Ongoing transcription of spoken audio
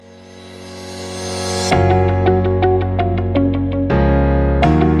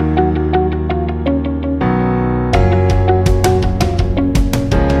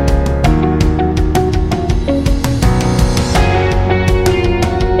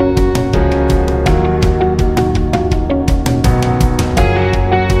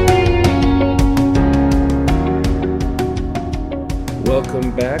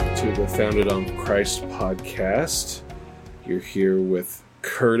Founded on Christ podcast. You're here with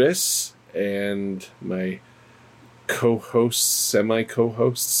Curtis and my co-hosts,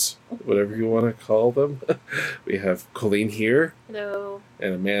 semi-co-hosts, whatever you want to call them. We have Colleen here. Hello.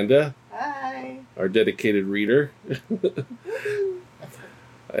 And Amanda. Hi. Our dedicated reader.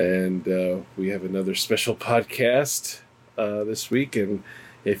 And we have another special podcast this week. And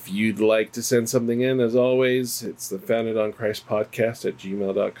if you'd like to send something in, as always, it's the Founded on Christ podcast at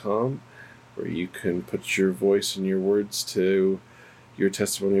gmail.com, where you can put your voice and your words to your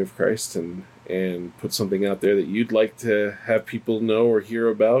testimony of Christ and put something out there that you'd like to have people know or hear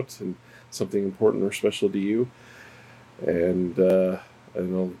about, and something important or special to you. And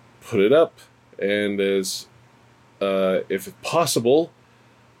I'll put it up. And as if possible,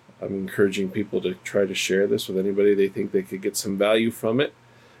 I'm encouraging people to try to share this with anybody they think they could get some value from it,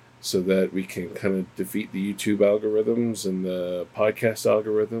 so that we can kind of defeat the YouTube algorithms and the podcast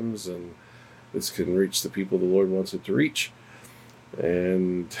algorithms, and this can reach the people the Lord wants it to reach.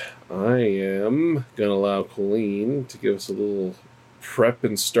 And I am going to allow Colleen to give us a little prep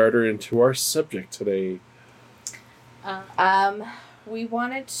and starter into our subject today. We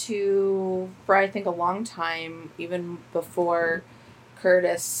wanted to, for I think a long time, even before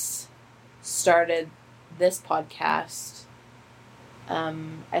Curtis started this podcast,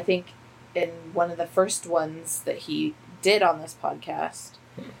 I think in one of the first ones that he did on this podcast,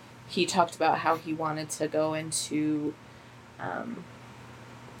 he talked about how he wanted to go into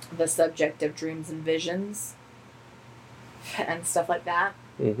the subject of dreams and visions and stuff like that.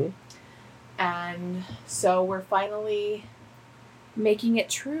 Mm-hmm. And so we're finally making it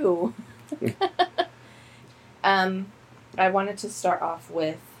true. I wanted to start off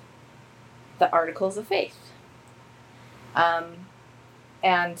with the Articles of Faith.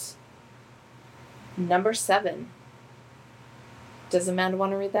 And number 7. Does Amanda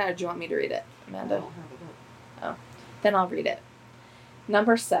want to read that, or do you want me to read it, Amanda? Oh, then I'll read it.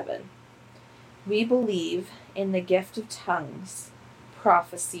 Number 7. We believe in the gift of tongues,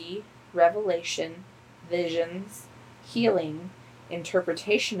 prophecy, revelation, visions, healing,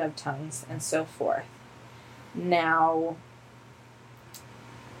 interpretation of tongues, and so forth. Now,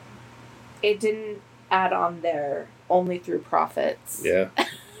 it didn't add on there only through prophets. Yeah.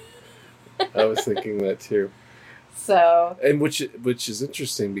 I was thinking that too. So, and which is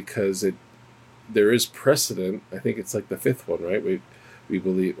interesting, because there is precedent. I think it's like the 5th one, right? We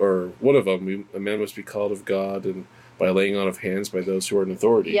believe, or one of them, a man must be called of God, and by laying on of hands by those who are in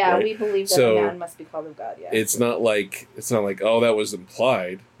authority. Yeah, right? we believe that a man must be called of God. Yeah, it's not like oh, that was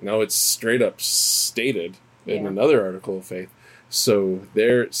implied. No, it's straight up stated in another article of faith. So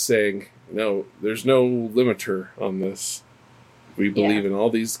they're saying, no, there's no limiter on this. We believe in all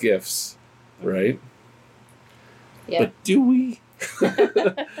these gifts, right? Yeah. But do we?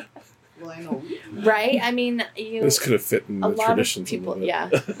 Well, I know. Right? I mean, this could have fit in the traditions. People,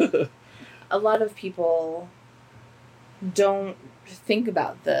 a lot of people don't think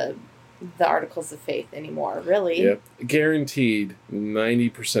about the Articles of Faith anymore, really. Yep. Guaranteed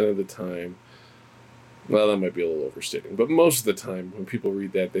 90% of the time. Well, that might be a little overstating, but most of the time when people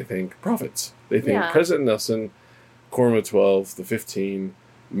read that, they think prophets. They think President Nelson, Quorum of 12, the 15,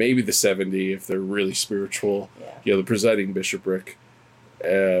 maybe the 70 if they're really spiritual. Yeah. The presiding bishopric,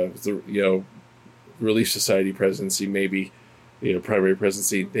 the Relief Society presidency, maybe primary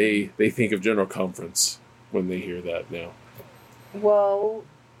presidency. They think of General Conference when they hear that now. Well,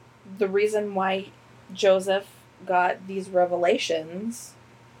 the reason why Joseph got these revelations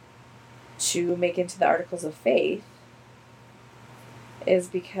to make into the Articles of Faith is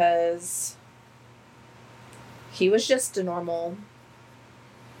because he was just a normal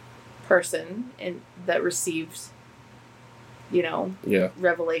person that received,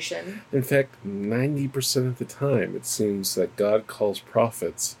 revelation. In fact, 90% of the time, it seems that God calls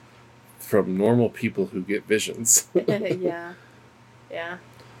prophets from normal people who get visions. Yeah.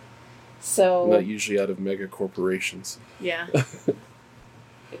 So not usually out of mega corporations. Yeah.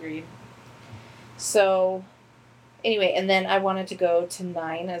 Agreed. So, anyway, and then I wanted to go to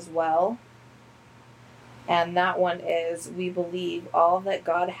 9 as well. And that one is, we believe all that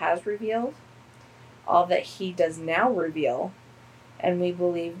God has revealed, all that he does now reveal, and we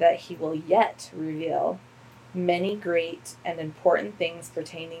believe that he will yet reveal many great and important things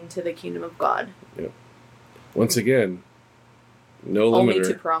pertaining to the kingdom of God. Yep. Once again, no limiter. Only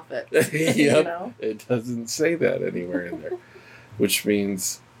to prophets. Yep. It doesn't say that anywhere in there. Which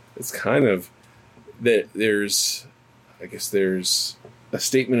means it's kind of that there's a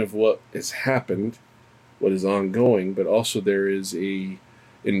statement of what has happened, what is ongoing, but also there is a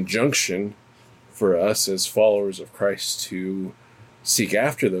injunction for us as followers of Christ to seek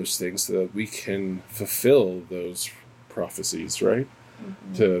after those things so that we can fulfill those prophecies, right?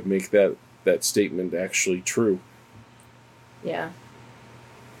 Mm-hmm. To make that statement actually true. Yeah.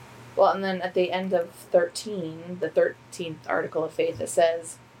 Well, and then at the end of 13, the 13th article of faith, it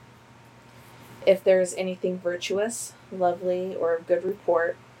says, if there's anything virtuous, lovely, or of good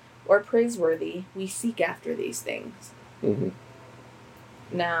report, or praiseworthy, we seek after these things. Mm-hmm.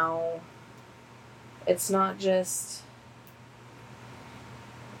 Now, it's not just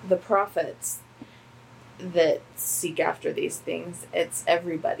the prophets that seek after these things, it's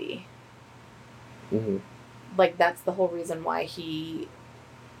everybody. Mm-hmm. Like, that's the whole reason why he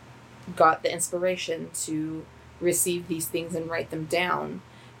got the inspiration to receive these things and write them down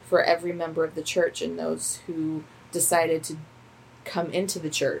for every member of the church and those who decided to come into the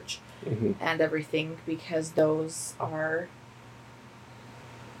church Mm-hmm. and everything, because those are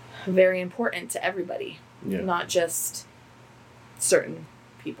very important to everybody, Yeah. not just certain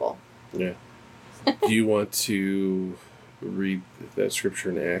people. Yeah. Do you want to read that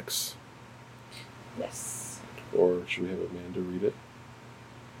scripture in Acts? Yes. Or should we have Amanda read it?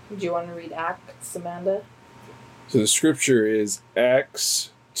 Do you want to read Acts, Amanda? So the scripture is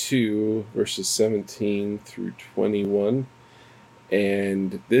Acts 2, verses 17 through 21.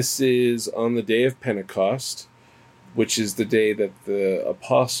 And this is on the day of Pentecost, which is the day that the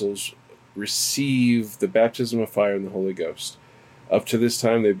apostles receive the baptism of fire and the Holy Ghost. Up to this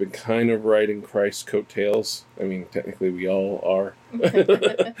time, they've been kind of riding Christ's coattails. I mean, technically we all are.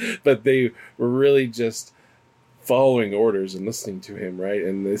 But they were really just following orders and listening to him, right?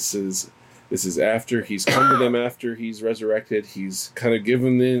 And this is after he's come to them, after he's resurrected. He's kind of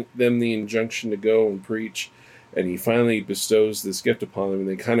given them the injunction to go and preach. And he finally bestows this gift upon them. And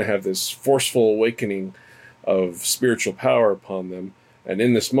they kind of have this forceful awakening of spiritual power upon them. And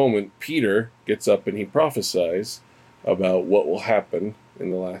in this moment, Peter gets up and he prophesies about what will happen in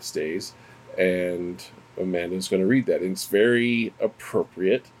the last days. And Amanda's going to read that. And it's very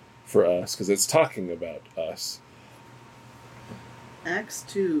appropriate for us because it's talking about us. Acts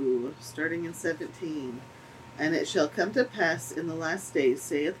 2, starting in 17. And it shall come to pass in the last days,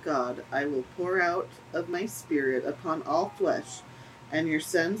 saith God, I will pour out of my spirit upon all flesh, and your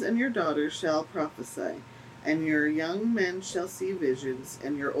sons and your daughters shall prophesy, and your young men shall see visions,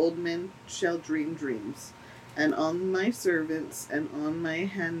 and your old men shall dream dreams. And on my servants and on my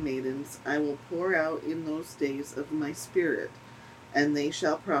handmaidens I will pour out in those days of my spirit, and they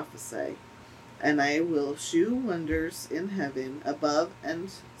shall prophesy. And I will shew wonders in heaven above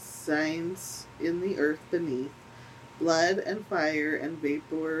and signs in the earth beneath, blood and fire and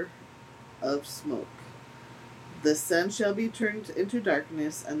vapor of smoke. The sun shall be turned into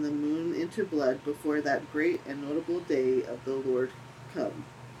darkness and the moon into blood before that great and notable day of the Lord come.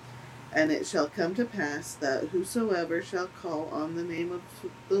 And it shall come to pass that whosoever shall call on the name of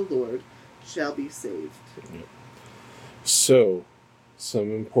the Lord shall be saved. So,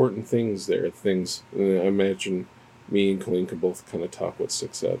 some important things there. Things, I imagine me and Colleen can both kind of talk what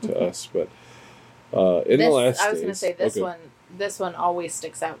sticks out to us. But in the last days... I was going to say, this one always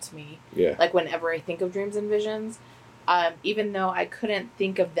sticks out to me. Yeah. Like, whenever I think of dreams and visions, even though I couldn't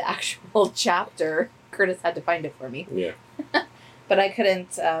think of the actual chapter, Curtis had to find it for me. Yeah. But I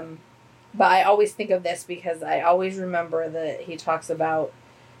couldn't... but I always think of this because I always remember that he talks about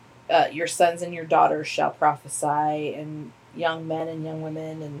your sons and your daughters shall prophesy, and young men and young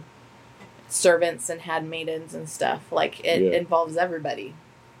women, and servants and handmaidens and stuff. Like, it involves everybody.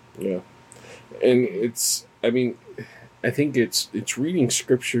 Yeah. And I think it's reading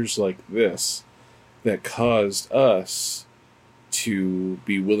scriptures like this that caused us to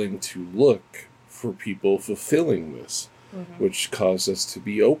be willing to look for people fulfilling this, which caused us to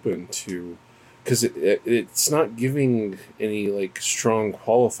be open to, because it's not giving any like strong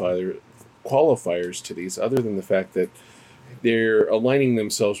qualifiers to these, other than the fact that they're aligning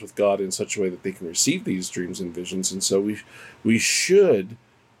themselves with God in such a way that they can receive these dreams and visions. And so we should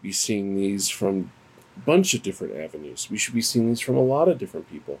be seeing these from a bunch of different avenues. We should be seeing these from a lot of different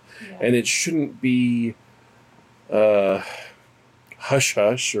people. Yeah. And it shouldn't be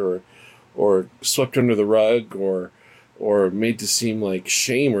hush-hush or swept under the rug or made to seem like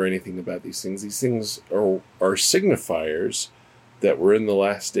shame or anything about these things. These things are signifiers that we're in the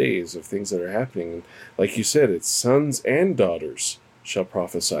last days of things that are happening. And like you said, it's sons and daughters shall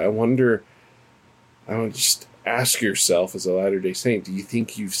prophesy. I want to just ask yourself as a Latter-day Saint, do you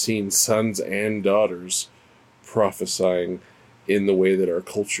think you've seen sons and daughters prophesying in the way that our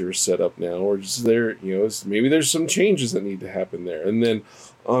culture is set up now? Or is there, maybe there's some changes that need to happen there. And then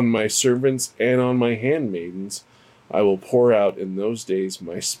on my servants and on my handmaidens, I will pour out in those days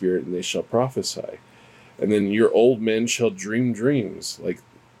my spirit and they shall prophesy. And then your old men shall dream dreams. Like,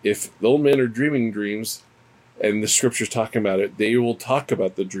 if the old men are dreaming dreams, and the scripture's talking about it, they will talk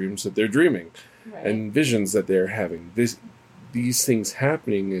about the dreams that they're dreaming Right. and visions that they're having. These things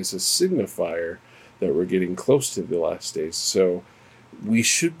happening is a signifier that we're getting close to the last days. So we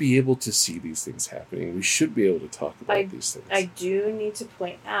should be able to see these things happening. We should be able to talk about these things. I do need to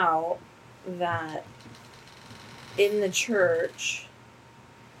point out that in the church,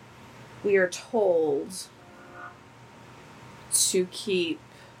 we are told to keep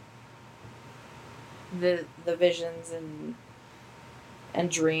the visions and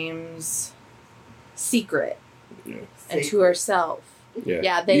dreams secret Yeah. and to Sacred. ourselves. Yeah,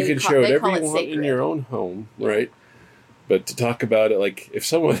 Yeah, you can show it they whatever call you it want in sacred. your own home, right? But to talk about it, like, if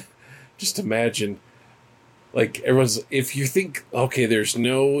someone, just imagine, like, if you think, okay, there's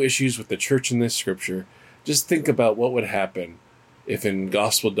no issues with the church in this scripture, just think about what would happen if in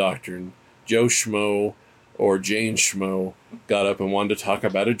gospel doctrine, Joe Schmo or Jane Schmo got up and wanted to talk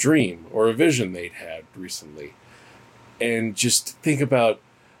about a dream or a vision they'd had recently. And just think about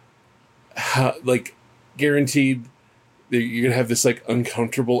how, like, guaranteed that you're going to have this, like,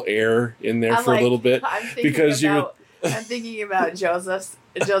 uncomfortable air in there for a little bit. I'm thinking because I'm thinking about Joseph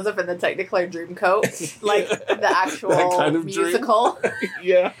in the Technicolor Dreamcoat, like the actual That kind of dream. musical,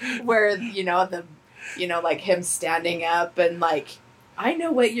 Yeah. where like him standing up and like, I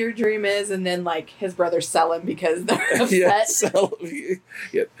know what your dream is, and then like his brothers sell him because they're upset.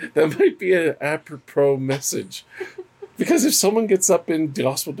 Yeah, that might be an apropos message. Because if someone gets up in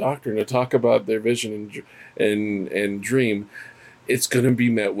gospel doctrine to talk about their vision and dream, it's going to be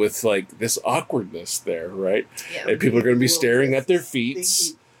met with like this awkwardness there, right? Yeah. And people are going to be Will staring just at their think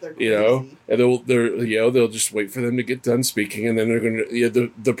feet, they're you know, crazy. and they'll just wait for them to get done speaking, and then they're going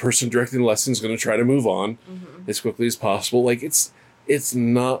to the person directing the lesson is going to try to move on Mhm. as quickly as possible. Like it's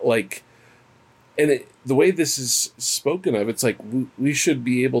not like, and the way this is spoken of, it's like we should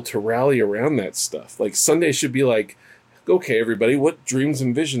be able to rally around that stuff. Like Sunday should be like, okay, everybody, what dreams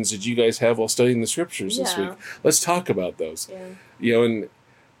and visions did you guys have while studying the scriptures this Yeah. week? Let's talk about those. Yeah. You know,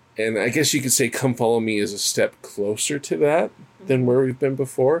 and I guess you could say "Come Follow Me" is a step closer to that than where we've been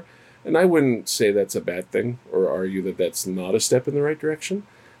before. And I wouldn't say that's a bad thing or argue that that's not a step in the right direction,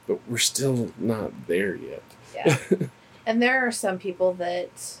 but we're still not there yet. Yeah. And there are some people that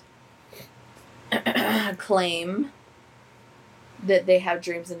claim that they have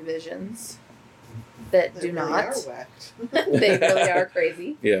dreams and visions that They do really not. are whacked. They really are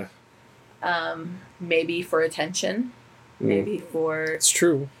crazy. Yeah, Maybe for attention. Maybe for it's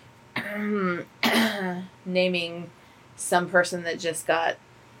true. naming some person that just got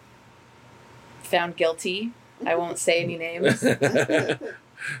found guilty. I won't say any names. Those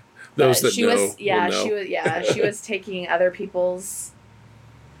But that she know, was, yeah, will know. she was taking other people's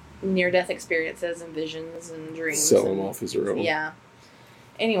near-death experiences and visions and dreams. Sell them and- off as their own. Yeah.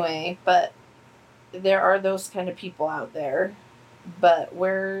 Anyway, but there are those kind of people out there, but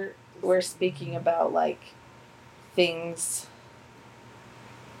we're speaking about like things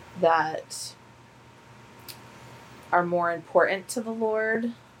that are more important to the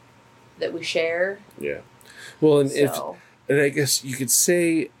Lord that we share. Yeah. Well, and So I guess you could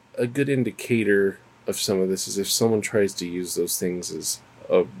say a good indicator of some of this is if someone tries to use those things as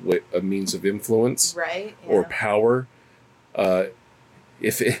a means of influence right, or yeah. power.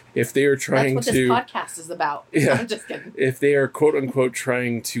 If they are trying That's what to, this podcast is about. Yeah. I'm just kidding. if they are quote unquote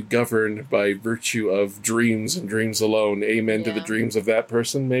trying to govern by virtue of dreams and dreams alone, amen to the Yeah. dreams of that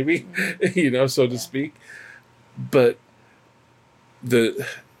person, maybe, so to Yeah. speak. But the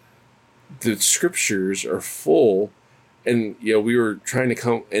scriptures are full, and we were trying to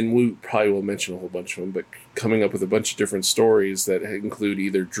come, and we probably will mention a whole bunch of them, but coming up with a bunch of different stories that include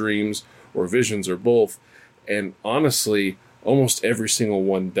either dreams or visions or both, and honestly, almost every single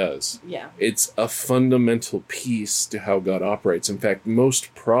one does. Yeah. It's a fundamental piece to how God operates. In fact,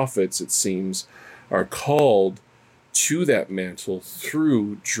 most prophets, it seems, are called to that mantle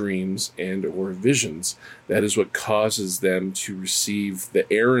through dreams and or visions. That is what causes them to receive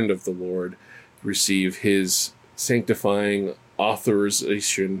the errand of the Lord, receive his sanctifying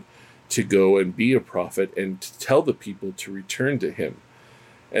authorization to go and be a prophet and to tell the people to return to him.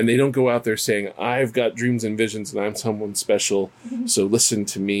 And they don't go out there saying, I've got dreams and visions and I'm someone special, so listen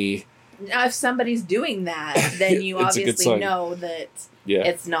to me. Now, if somebody's doing that, then you It's a good obviously sign. know that Yeah.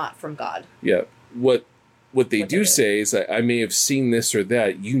 it's not from God. Yeah. What they What do it is. say is that I may have seen this or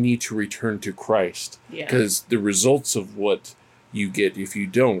that. You need to return to Christ. Yeah. Because the results of what you get if you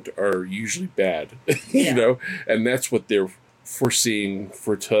don't are usually bad. Yeah. And that's what they're foreseeing,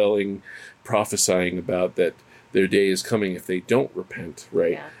 foretelling, prophesying about, that their day is coming if they don't repent,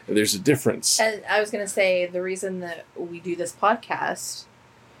 right? Yeah. And there's a difference. And I was going to say, the reason that we do this podcast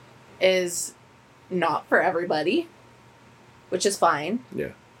is not for everybody, which is fine.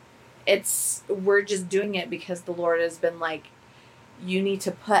 Yeah. We're just doing it because the Lord has been like, you need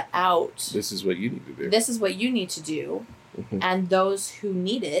to put out. This is what you need to do. This is what you need to do. Mm-hmm. And those who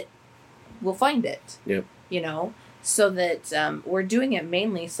need it will find it. Yep. You know, so that we're doing it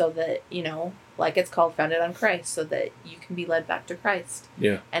mainly so that, you know, like it's called Founded on Christ, so that you can be led back to Christ.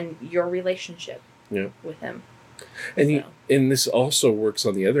 Yeah. And your relationship Yeah. with Him. And and this also works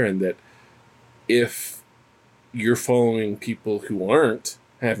on the other end, that if you're following people who aren't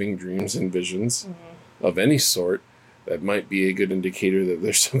having dreams and visions of any sort, that might be a good indicator that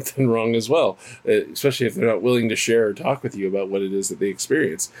there's something wrong as well, especially if they're not willing to share or talk with you about what it is that they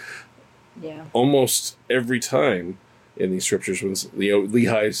experience. Yeah. Almost every time in these scriptures, when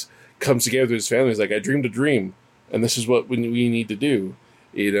Lehi's comes together with his family, he's like, I dreamed a dream, and this is what we need to do.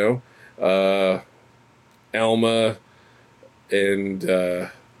 You know, Alma, and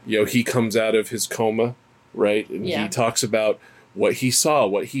he comes out of his coma, right? And he talks about what he saw,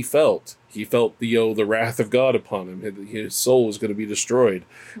 what he felt. He felt the wrath of God upon him. His soul was going to be destroyed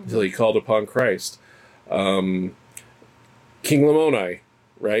until he called upon Christ. King Lamoni,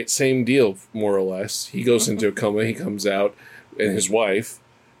 right? Same deal, more or less. He goes into a coma. He comes out, and his wife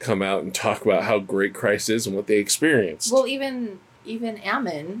come out and talk about how great Christ is and what they experienced. Well, even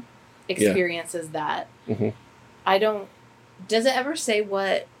Ammon experiences that. Mm-hmm. Does it ever say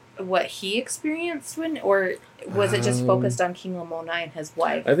what he experienced or was it just focused on King Lamoni and his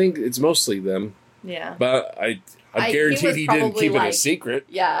wife? I think it's mostly them. Yeah. But I guarantee he didn't keep it a secret.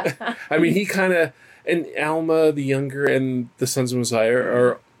 Yeah. I mean, he kind of, and Alma the younger and the Sons of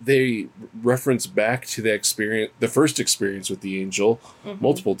Messiah they reference back to the first experience with the angel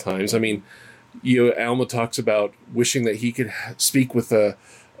multiple times. I mean, Alma talks about wishing that he could speak with the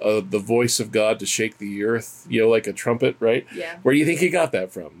voice of God to shake the earth, like a trumpet, right? Yeah. Where do you think he got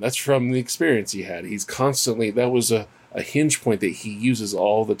that from? That's from the experience he had. He's constantly, that was a hinge point that he uses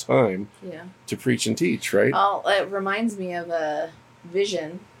all the time to preach and teach, right? It reminds me of a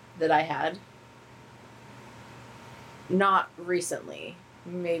vision that I had not recently,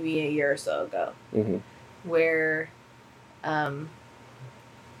 maybe a year or so ago, where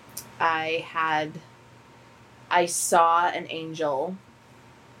I saw an angel,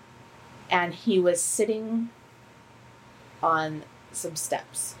 and he was sitting on some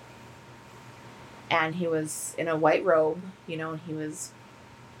steps, and he was in a white robe, and he was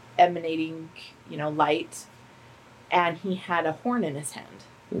emanating, light, and he had a horn in his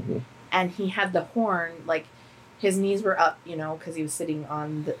hand, and he had the horn, like, his knees were up, because he was sitting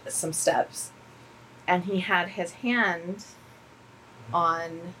on some steps, and he had his hand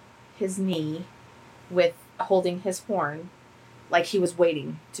on his knee with holding his horn, like he was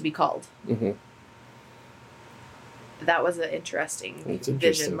waiting to be called. That was an interesting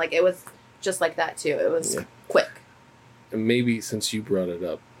vision. Like, it was just like that too. It was quick. And maybe since you brought it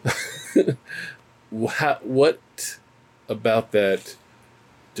up, what about that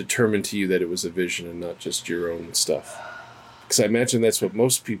determined to you that it was a vision and not just your own stuff? Because I imagine that's what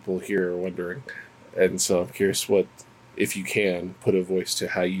most people here are wondering. And so I'm curious if you can put a voice to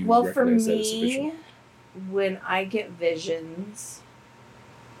how you recognize that as a vision. Well, for me, when I get visions,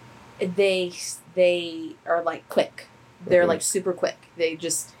 they are like quick. They're like super quick. They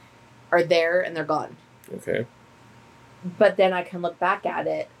just are there and they're gone. Okay. But then I can look back at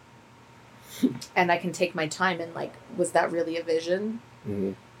it and I can take my time and like, was that really a vision?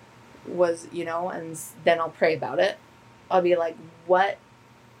 Was, and then I'll pray about it. I'll be like, what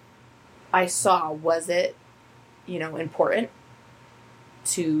I saw, was it, important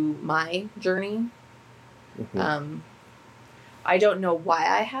to my journey? I don't know why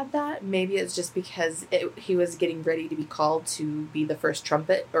I had that. Maybe it's just because he was getting ready to be called to be the first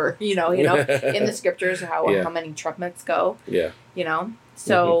trumpet, or in the scriptures how many trumpets go. Yeah.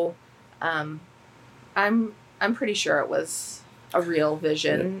 So, I'm pretty sure it was a real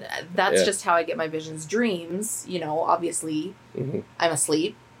vision. That's just how I get my visions. Dreams, obviously, I'm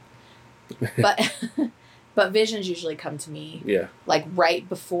asleep, but visions usually come to me. Yeah. Like right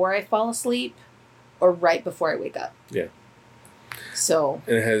before I fall asleep, or right before I wake up. Yeah. So.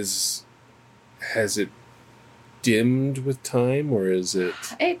 And has it dimmed with time, or is it?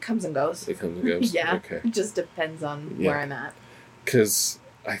 It comes and goes. It comes and goes. Yeah. Okay. It just depends on where I'm at. Because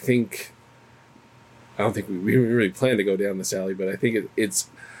I don't think we really plan to go down this alley, but I think it's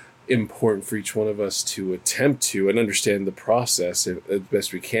important for each one of us to attempt to and understand the process as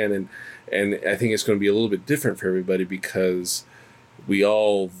best we can, and I think it's going to be a little bit different for everybody, because we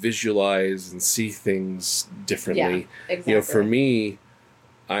all visualize and see things differently. Yeah, exactly. For me,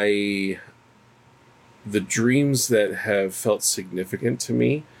 the dreams that have felt significant to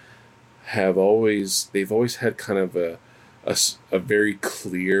me they've always had kind of a very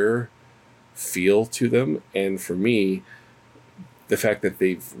clear feel to them. And for me, the fact that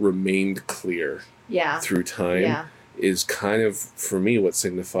they've remained clear through time is kind of, for me, what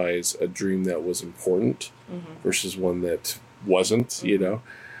signifies a dream that was important versus one that wasn't,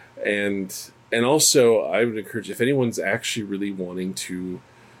 and also I would encourage, if anyone's actually really wanting to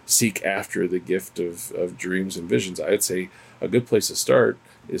seek after the gift of dreams and visions, I'd say a good place to start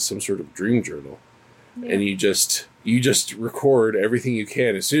is some sort of dream journal. And you just record everything you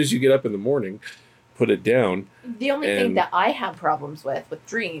can. As soon as you get up in the morning, put it down. The only thing that I have problems with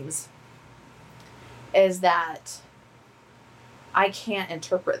dreams is that I can't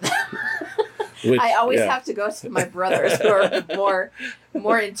interpret them. I always have to go to my brothers who are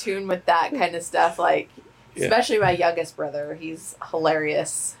more in tune with that kind of stuff. Like, especially my youngest brother, he's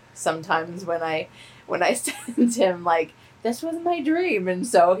hilarious sometimes when I send him like, this was my dream, and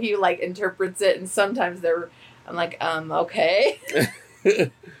so he like interprets it, and sometimes I'm like, okay.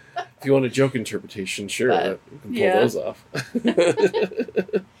 If you want a joke interpretation, sure, but, you can pull those off.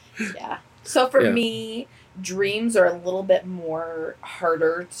 Yeah. So for me, dreams are a little bit more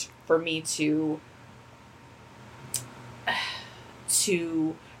harder for me to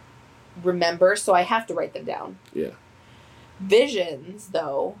remember, so I have to write them down. Yeah. Visions,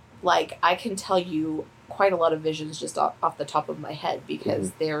 though, like I can tell you quite a lot of visions just off the top of my head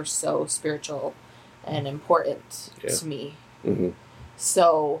because they're so spiritual and important to me. Mm-hmm.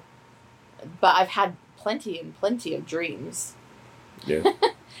 So, but I've had plenty of dreams. Yeah.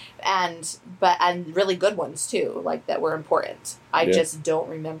 and really good ones too, like that were important. I just don't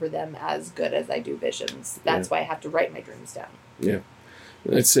remember them as good as I do visions. That's why I have to write my dreams down. Yeah.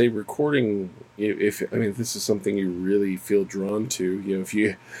 I'd say recording, if this is something you really feel drawn to,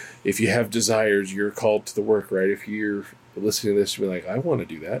 if you have desires, you're called to the work, right? If you're listening to this, you'll be like, I want to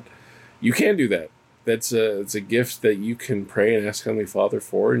do that. You can do that. It's a gift that you can pray and ask Heavenly Father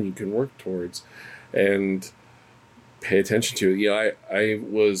for, and you can work towards and pay attention to. I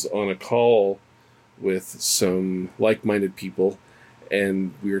was on a call with some like-minded people,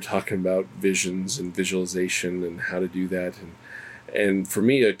 and we were talking about visions and visualization and how to do that. And for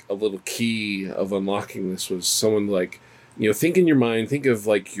me, a little key of unlocking this was someone like, think in your mind, think of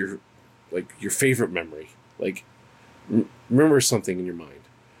like your favorite memory, like remember something in your mind,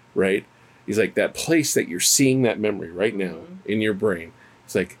 right? He's like, that place that you're seeing that memory right now in your brain.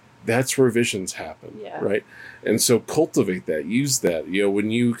 It's like, that's where visions happen, right? And so cultivate that, use that.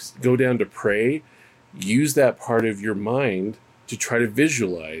 When you go down to pray, use that part of your mind to try to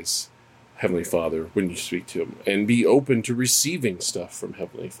visualize Heavenly Father when you speak to Him, and be open to receiving stuff from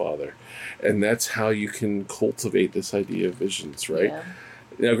Heavenly Father. And that's how you can cultivate this idea of visions, right? Yeah.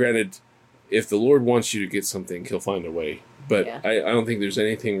 Now, granted, if the Lord wants you to get something, He'll find a way. But I don't think there's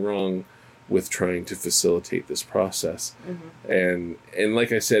anything wrong with trying to facilitate this process. Mm-hmm. And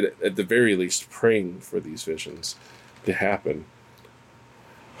like I said, at the very least, praying for these visions to happen.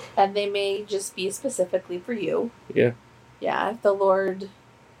 And they may just be specifically for you. Yeah. Yeah, if the Lord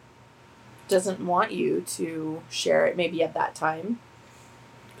doesn't want you to share it maybe at that time,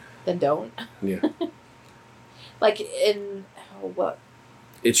 then don't. Yeah. Like what?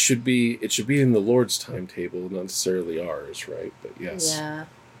 It should be in the Lord's timetable, not necessarily ours, right? But yes. Yeah.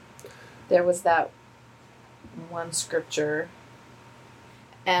 There was that one scripture.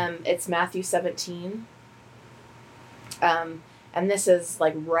 It's Matthew 17. And this is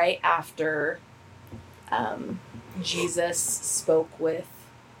like right after Jesus spoke with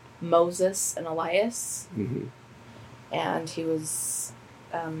Moses and Elias. Mm-hmm. And he was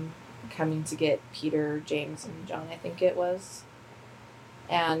coming to get Peter, James, and John, I think it was.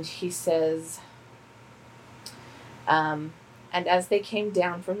 And he says, and as they came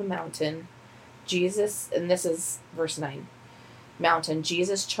down from the mountain, Jesus, and this is verse 9, mountain,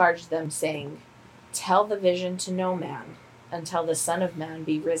 Jesus charged them, saying, tell the vision to no man until the Son of Man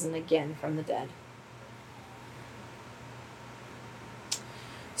be risen again from the dead.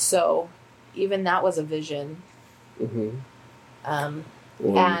 So, even that was a vision. Mm-hmm.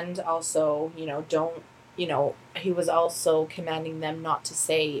 And also, don't, he was also commanding them not to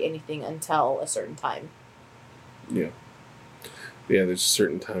say anything until a certain time. Yeah. Yeah, there's a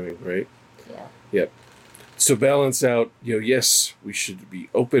certain timing, right? Yeah. Yep. So balance out, yes, we should be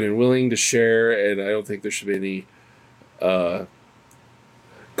open and willing to share, and I don't think there should be any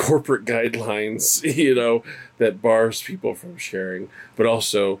corporate guidelines, that bars people from sharing. But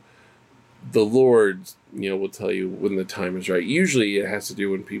also, the Lord will tell you when the time is right. Usually it has to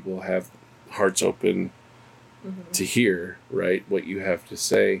do when people have hearts open to hear, right, what you have to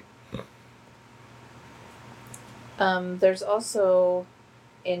say. There's also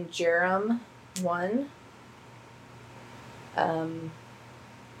in Jerem 1,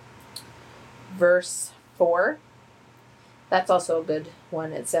 verse 4. That's also a good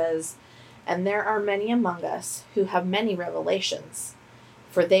one. It says, "And there are many among us who have many revelations,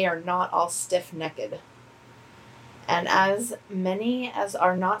 for they are not all stiff-necked. And as many as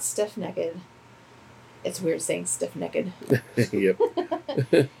are not stiff-necked," it's weird saying stiff-necked, Yep.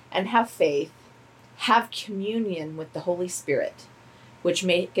 "and have faith, have communion with the Holy Spirit, which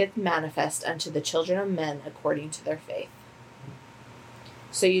maketh manifest unto the children of men according to their faith."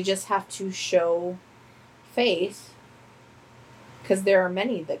 So you just have to show faith, because there are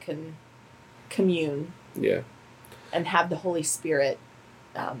many that can commune Yeah. and have the Holy Spirit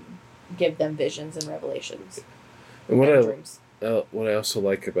give them visions and revelations And and dreams. what I also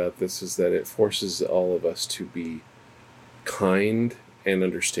like about this is that it forces all of us to be kind and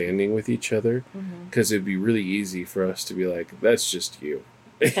understanding with each other, because it'd be really easy for us to be like, that's just you.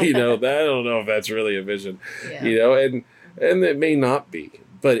 I don't know if that's really a vision, Yeah. and it may not be,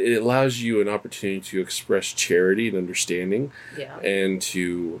 but it allows you an opportunity to express charity and understanding, Yeah. and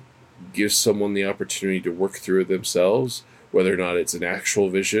to give someone the opportunity to work through it themselves, whether or not it's an actual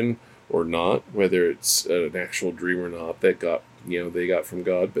vision or not, whether it's an actual dream or not that they got from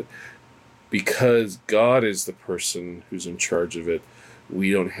God. But because God is the person who's in charge of it,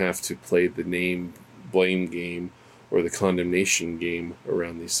 we don't have to play the blame game or the condemnation game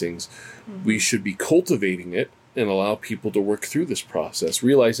around these things. We should be cultivating it and allow people to work through this process,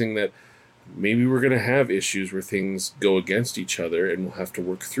 realizing that maybe we're going to have issues where things go against each other, and we'll have to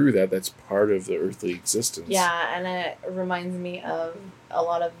work through that. That's part of the earthly existence. Yeah, and it reminds me of a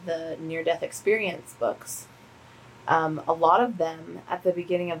lot of the near-death experience books. A lot of them, at the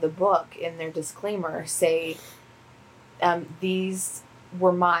beginning of the book, in their disclaimer, say, these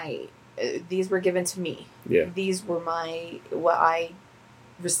were given to me. Yeah. These were what I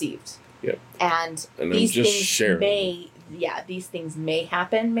received. Yep. And I'm these just things sharing. these things may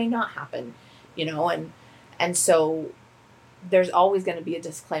happen, may not happen, and so there's always going to be a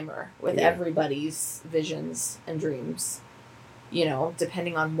disclaimer with everybody's visions and dreams,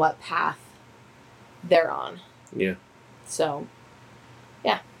 depending on what path they're on. Yeah. So,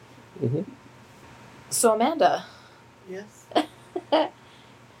 yeah. Mm-hmm. So Amanda, Yes.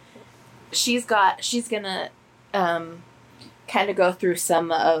 she's gonna kind of go through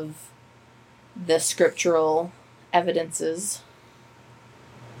some of the scriptural evidences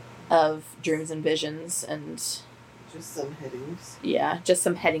of dreams and visions, and Just some headings. just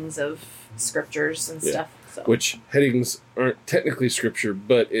some headings of scriptures and stuff. So. Which headings aren't technically scripture,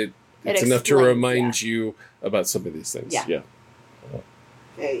 but it's enough to explains, remind you about some of these things. Yeah.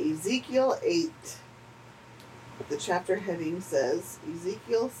 Okay, Ezekiel 8. The chapter heading says,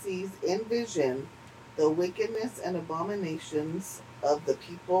 Ezekiel sees in vision the wickedness and abominations of the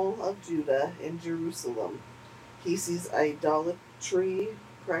people of Judah in Jerusalem. He sees idolatry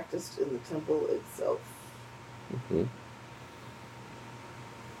practiced in the temple itself. Mm-hmm.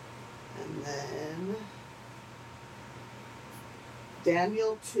 And then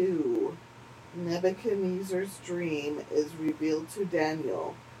Daniel 2. Nebuchadnezzar's dream is revealed to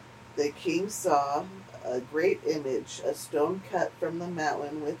Daniel. The king saw a great image, a stone cut from the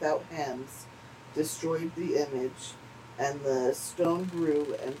mountain without hands, destroyed the image, and the stone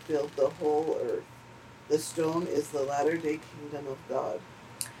grew and filled the whole earth. The stone is the latter-day kingdom of God.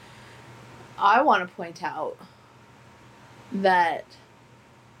 I want to point out that,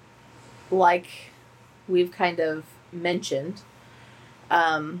 like we've kind of mentioned,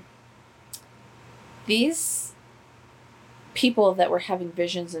 these people that were having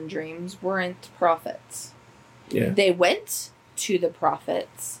visions and dreams weren't prophets. Yeah. They went to the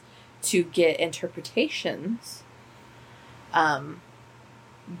prophets to get interpretations,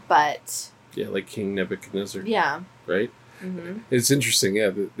 but Yeah, like King Nebuchadnezzar. yeah. Right? Mm-hmm. It's interesting,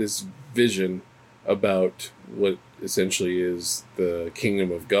 this vision about what essentially is the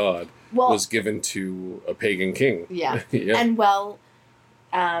kingdom of God was given to a pagan king. Yeah. Yeah.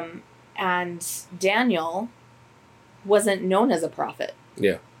 And Daniel wasn't known as a prophet.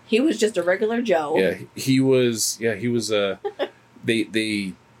 Yeah. He was just a regular Joe. Yeah, he was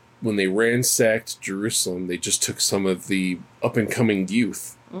they when they ransacked Jerusalem, they just took some of the up and coming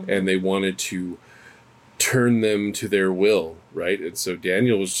youth and they wanted to turn them to their will, right? And so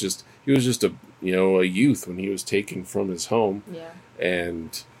Daniel was just a youth when he was taken from his home. Yeah.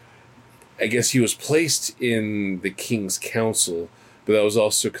 And I guess he was placed in the king's council, but that was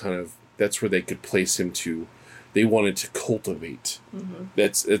also kind of that's where they could place him to. They wanted to cultivate. Mm-hmm.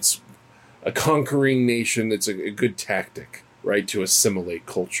 It's a conquering nation. It's a good tactic, right, to assimilate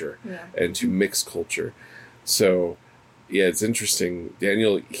culture and to mix culture. So, yeah, it's interesting.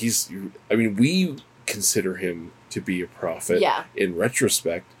 Daniel, we consider him to be a prophet in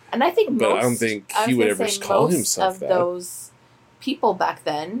retrospect. And I think but I don't think he would ever call himself that. Those people back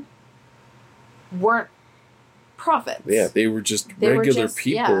then weren't prophets. Yeah, they were just regular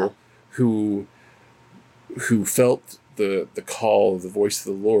people who felt the call of the voice of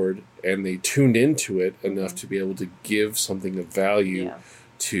the Lord, and they tuned into it enough to be able to give something of value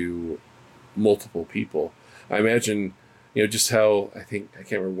to multiple people. I imagine, just how, I can't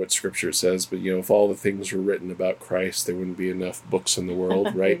remember what scripture it says, but, if all the things were written about Christ, there wouldn't be enough books in the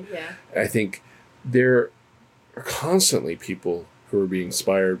world, right? I think there are constantly people who are being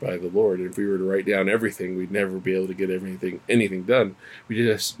inspired by the Lord. And if we were to write down everything, we'd never be able to get anything done. We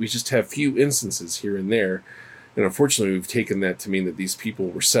just have few instances here and there. And unfortunately, we've taken that to mean that these people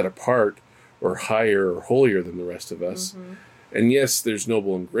were set apart or higher or holier than the rest of us. Mm-hmm. And yes, there's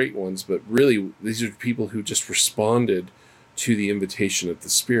noble and great ones, but really, these are people who just responded to the invitation of the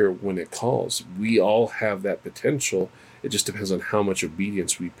Spirit when it calls. We all have that potential. It just depends on how much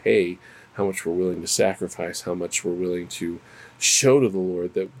obedience we pay, how much we're willing to sacrifice, how much we're willing to show to the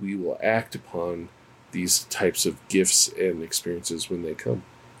Lord that we will act upon these types of gifts and experiences when they come.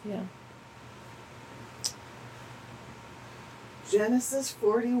 Yeah. Genesis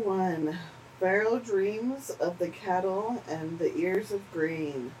 41. Pharaoh dreams of the cattle and the ears of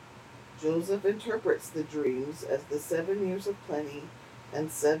grain. Joseph interprets the dreams as the 7 years of plenty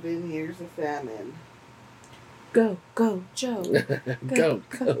and 7 years of famine. Go, Joe. Go,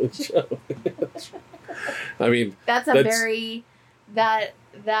 Joe. I mean, that's very that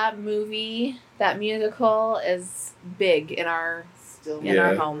movie, that musical is big in our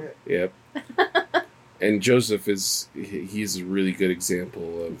home. Yep. And Joseph he's a really good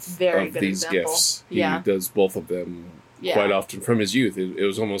example of these gifts. He does both of them quite often from his youth. It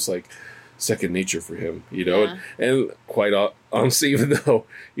was almost like second nature for him, and quite honestly, even though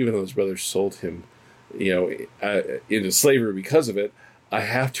his brothers sold him, into slavery because of it, I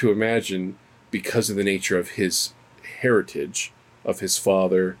have to imagine, because of the nature of his heritage, of his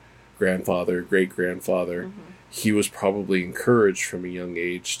father, grandfather, great-grandfather, he was probably encouraged from a young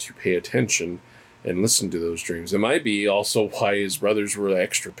age to pay attention and listen to those dreams. It might be also why his brothers were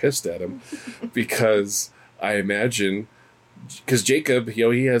extra pissed at him, because I imagine, because Jacob,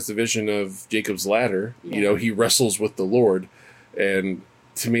 he has the vision of Jacob's ladder. He wrestles with the Lord, and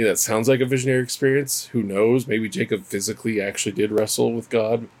to me that sounds like a visionary experience. Who knows? Maybe Jacob physically actually did wrestle with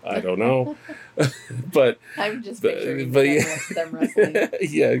God. I don't know. But I'm just picturing them wrestling.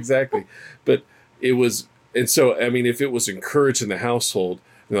 Yeah, exactly. But it was, and so if it was encouraged in the household,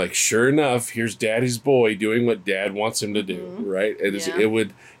 like, sure enough, here's Daddy's boy doing what Dad wants him to do, right? And it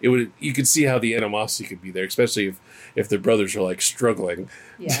would. You could see how the animosity could be there, especially if the brothers are struggling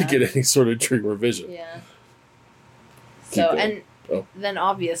to get any sort of dream or vision. Yeah. So then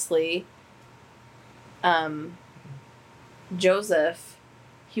obviously, Joseph,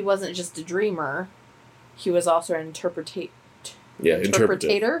 he wasn't just a dreamer; he was also an interpreter. Yep.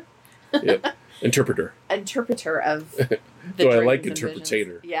 Interpreter. Interpreter of the I like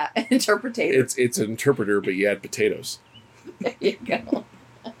interpretator. Yeah, interpretator. It's an interpreter, but you add potatoes. There you go.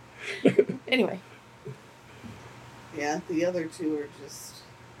 Anyway. Yeah, the other two are just...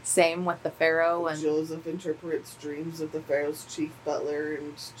 Same with the Pharaoh and... Joseph interprets dreams of the Pharaoh's chief butler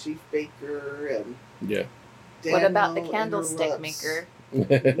and chief baker and... Yeah. What about the candlestick maker?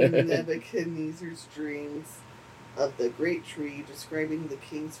 Nebuchadnezzar's dreams of the great tree describing the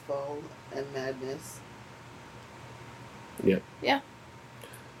king's fall and madness. Yep. Yeah.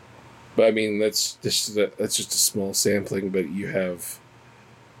 But that's just a small sampling. But you have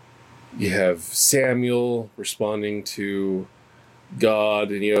Samuel responding to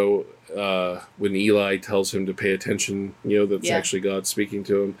God, and when Eli tells him to pay attention, that's actually God speaking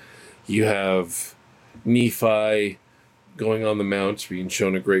to him. You have Nephi going on the mount, being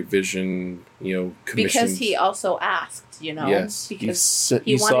shown a great vision, commissioned. Because he also asked, Yes. Because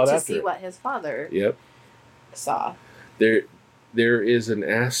he wanted to see what his father saw. There is an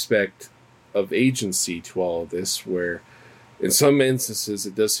aspect of agency to all of this where, in some instances,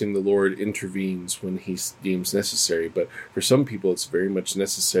 it does seem the Lord intervenes when he deems necessary, but for some people, it's very much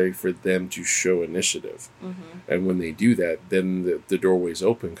necessary for them to show initiative. Mm-hmm. And when they do that, then the doorway's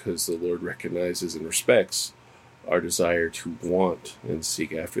open because the Lord recognizes and respects our desire to want and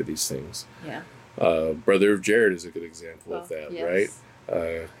seek after these things. Yeah. Brother of Jared is a good example of that, yes. right?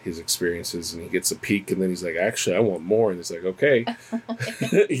 his experiences, and he gets a peek, and then he's like, actually, I want more. And it's like, okay,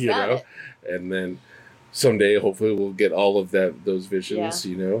 you Got know, it. and then someday, hopefully, we'll get all of those visions,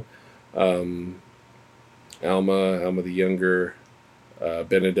 you know. Alma the younger,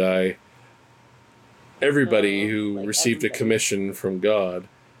 Benadai, everybody who like received everybody. a commission from God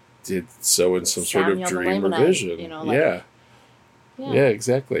did so in some sort of Samuel the dream or Lamanite, vision. you know, like- yeah, Yeah.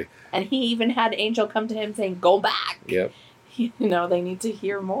 exactly. And he even had angel come to him saying, "Go back." Yep, You know, they need to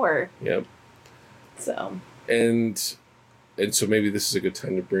hear more. yep. So And so maybe this is a good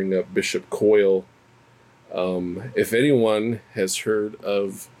time to bring up Bishop Coyle. If anyone has heard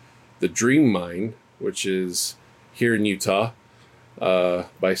of the Dream Mine, which is here in Utah,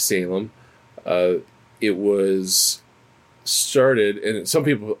 by Salem, it was started, and some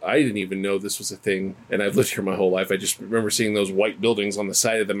people, I didn't even know this was a thing, and I've lived here my whole life. I just remember seeing those white buildings on the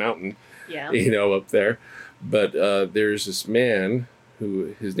side of the mountain, yeah, you know, up there. But there's this man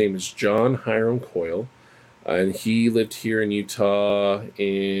who, his name is John Hiram Coyle, and he lived here in Utah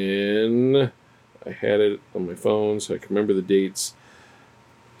in, I had it on my phone so I can remember the dates.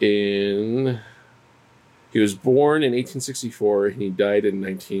 He was born in 1864 and he died in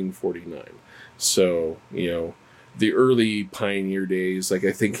 1949. So, you know, the early pioneer days, like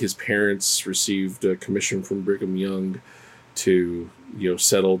I think his parents received a commission from Brigham Young to, you know,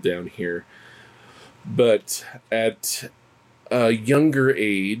 settle down here. But at a younger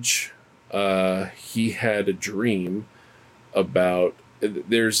age, he had a dream about,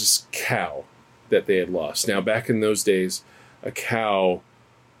 there's this cow that they had lost. Now, back in those days, a cow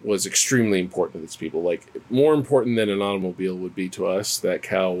was extremely important to these people. Like, more important than an automobile would be to us, that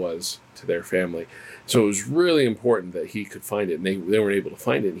cow was to their family. So it was really important that he could find it, and they weren't able to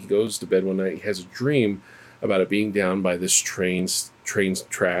find it. And he goes to bed one night, he has a dream about it being down by this train's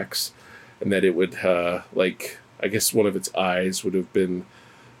tracks, and that it would, like, I guess one of its eyes would have been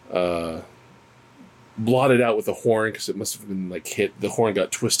blotted out with a horn, because it must have been, like, hit. The horn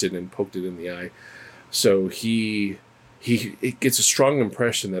got twisted and poked it in the eye. So it gets a strong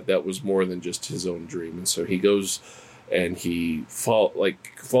impression that was more than just his own dream. And so he goes and he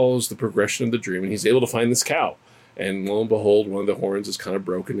follows the progression of the dream, and he's able to find this cow. And lo and behold, one of the horns is kind of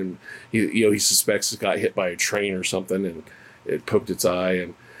broken, and he suspects it got hit by a train or something, and it poked its eye,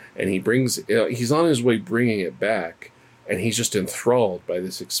 and he's on his way bringing it back, and he's just enthralled by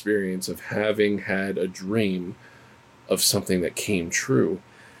this experience of having had a dream of something that came true.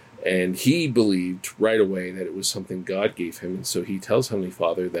 And he believed right away that it was something God gave him. And so he tells Heavenly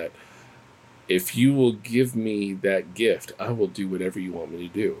Father that if you will give me that gift, I will do whatever you want me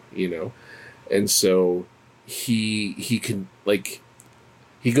to do, you know? And so he can, like,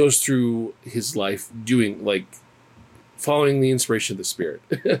 he goes through his life doing, like, following the inspiration of the Spirit.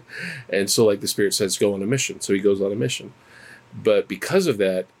 And so, like, the Spirit says, go on a mission. So he goes on a mission. But because of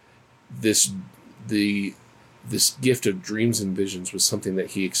that, this gift of dreams and visions was something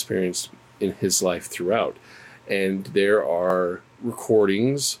that he experienced in his life throughout. And there are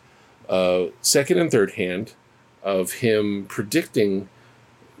recordings, second and third hand, of him predicting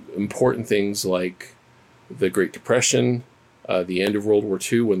important things like the Great Depression, the end of World War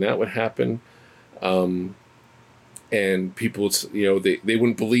II, when that would happen. And people, you know, they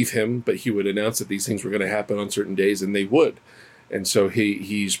wouldn't believe him, but he would announce that these things were going to happen on certain days, and they would. And so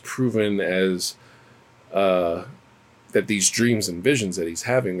he's proven as that these dreams and visions that he's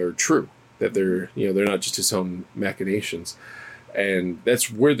having are true, that they're not just his own machinations. And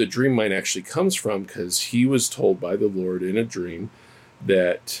that's where the dream mine actually comes from, because he was told by the Lord in a dream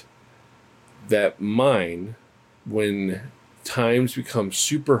that mine, when times become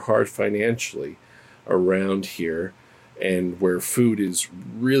super hard financially around here, and where food is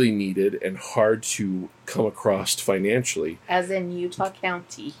really needed and hard to come across financially. As in Utah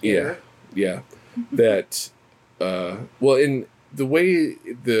County here. Yeah. That, in the way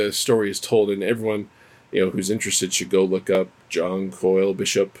the story is told, and everyone, you know, who's interested should go look up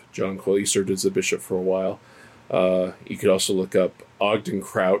Bishop John Coyle. He served as a bishop for a while. You could also look up Ogden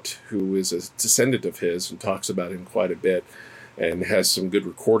Kraut, who is a descendant of his and talks about him quite a bit, and has some good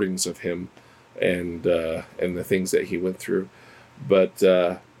recordings of him and the things that he went through. But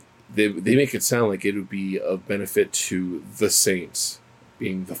they make it sound like it would be of benefit to the saints,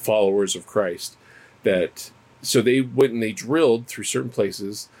 being the followers of Christ. So they went and they drilled through certain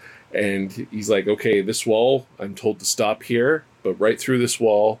places, and he's like, okay, this wall, I'm told to stop here, but right through this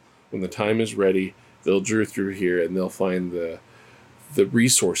wall, when the time is ready, they'll drill through here and they'll find the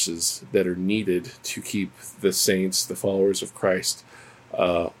resources that are needed to keep the saints, the followers of Christ,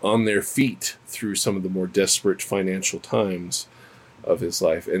 on their feet through some of the more desperate financial times of his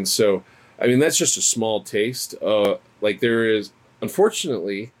life. And so, I mean, that's just a small taste. Like, there is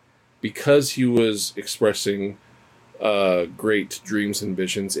unfortunately, because he was expressing great dreams and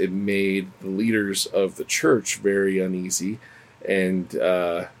visions, it made the leaders of the church very uneasy, and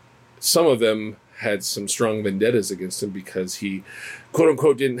some of them had some strong vendettas against him because he, quote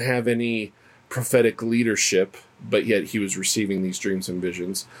unquote, didn't have any prophetic leadership, but yet he was receiving these dreams and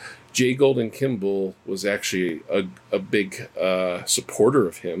visions. J. Golden Kimball was actually a big supporter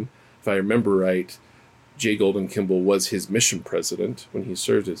of him. If I remember right, J. Golden Kimball was his mission president when he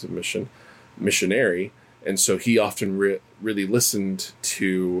served as a missionary, and so he often really listened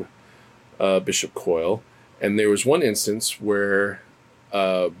to Bishop Coyle. And there was one instance where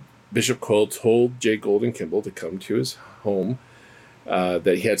Bishop Coyle told J. Golden Kimball to come to his home,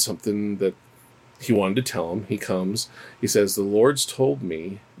 that he had something that he wanted to tell him. He comes. He says, "The Lord's told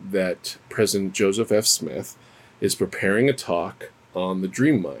me that President Joseph F. Smith is preparing a talk on the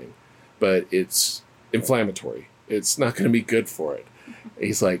dream mine, but it's inflammatory. It's not going to be good for it."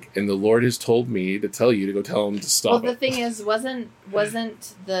 He's like, "And the Lord has told me to tell you to go tell him to stop it." Well, the thing is, wasn't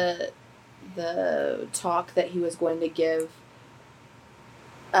the talk that he was going to give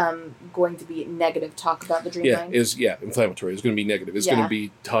going to be negative talk about the dream mine? Inflammatory. It's going to be negative. It's going to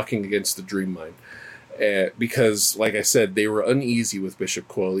be talking against the dream mine. Because, like I said, they were uneasy with Bishop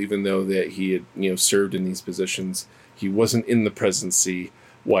Coyle, even though that he had served in these positions. He wasn't in the presidency.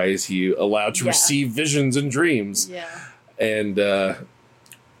 Why is he allowed to receive visions and dreams? Yeah. And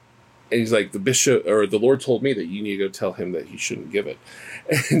he's like, the Lord told me that you need to go tell him that he shouldn't give it.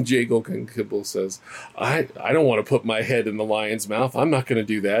 And J. Golden Kimball says, I don't want to put my head in the lion's mouth. I'm not going to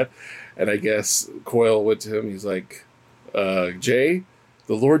do that. And I guess Coyle went to him. He's like, Jay,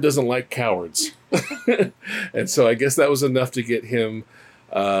 the Lord doesn't like cowards. And so I guess that was enough to get him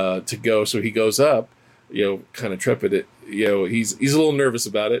to go. So he goes up, kind of trepidate. He's a little nervous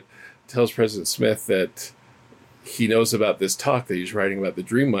about it. Tells President Smith that he knows about this talk that he's writing about the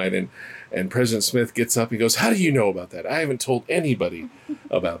dream mine, and President Smith gets up and goes, "How do you know about that? I haven't told anybody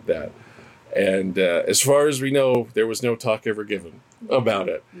about that." And as far as we know, there was no talk ever given about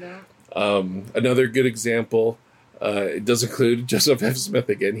it. No. Another good example, it does include Joseph F. Smith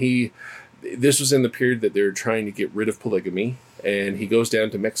again. This was in the period that they were trying to get rid of polygamy, and he goes down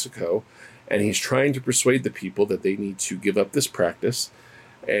to Mexico, and he's trying to persuade the people that they need to give up this practice.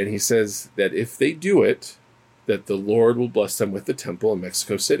 And he says that if they do it, that the Lord will bless them with the temple in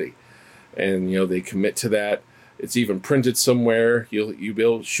Mexico City. And, they commit to that. It's even printed somewhere.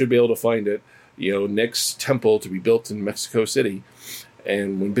 You should be able to find it. Next temple to be built in Mexico City.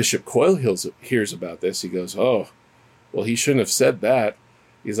 And when Bishop Coyle hears about this, he goes, "Oh, well, he shouldn't have said that."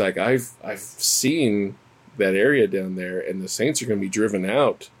 He's like, I've seen that area down there, and the saints are going to be driven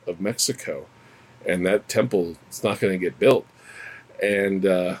out of Mexico, and that temple is not going to get built. And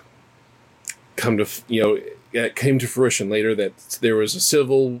it came to fruition later that there was a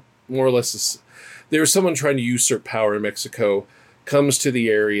civil, more or less, there was someone trying to usurp power in Mexico, comes to the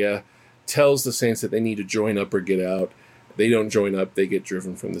area, tells the saints that they need to join up or get out. They don't join up, they get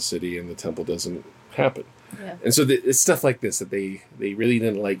driven from the city, and the temple doesn't happen. Yeah. And so it's stuff like this that they really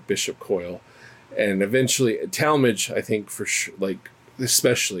didn't like Bishop Coyle. And eventually, Talmage, I think, for sure,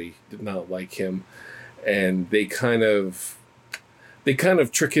 especially did not like him. And they kind of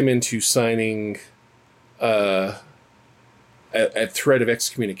trick him into signing a threat of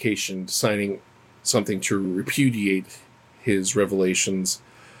excommunication, signing something to repudiate his revelations.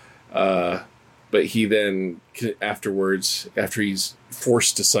 But he then, afterwards, after he's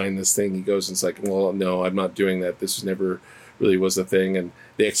forced to sign this thing, he goes and it's like, "Well, no, I'm not doing that. This never really was a thing." And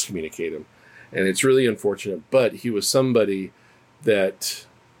they excommunicate him. And it's really unfortunate. But he was somebody that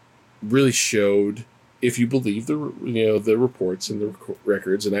really showed, if you believe the reports and the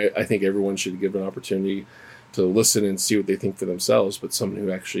records, and I think everyone should give an opportunity to listen and see what they think for themselves, but someone who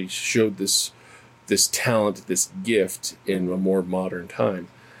actually showed this talent, this gift in a more modern time.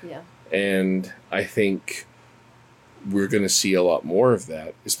 Yeah. And I think we're going to see a lot more of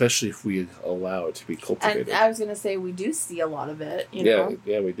that, especially if we allow it to be cultivated. And I was going to say, we do see a lot of it, Yeah,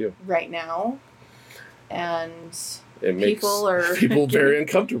 we do. right now. And It makes people are people very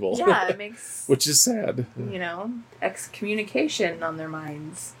uncomfortable. Yeah, it makes, which is sad. excommunication on their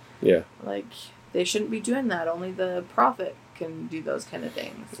minds. Yeah. Like, they shouldn't be doing that. Only the prophet can do those kind of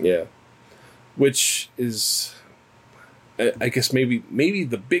things. Yeah. Which is, I guess, maybe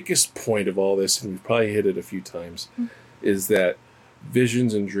the biggest point of all this, and we've probably hit it a few times, is that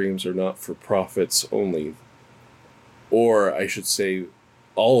visions and dreams are not for prophets only. Or, I should say,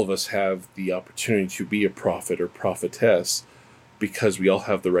 all of us have the opportunity to be a prophet or prophetess because we all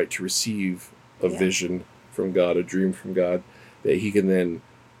have the right to receive a vision from God, a dream from God, that he can then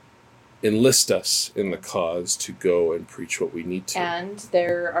enlist us in the cause to go and preach what we need to. And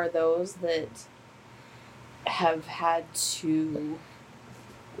there are those that have had to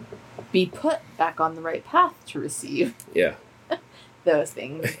be put back on the right path to receive Yeah. those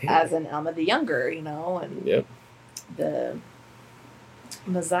things, as in Alma the Younger, and Yep. the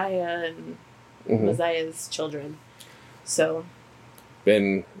Messiah and Mhm. Messiah's children. So,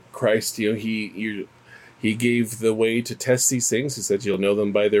 And Christ, he gave the way to test these things. He said, "You'll know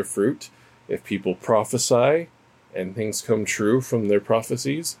them by their fruit." If people prophesy and things come true from their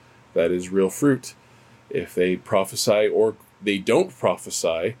prophecies, that is real fruit. If they prophesy or they don't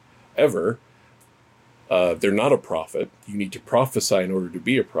prophesy ever, they're not a prophet. You need to prophesy in order to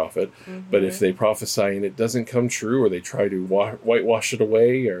be a prophet. But if they prophesy and it doesn't come true, or they try to whitewash it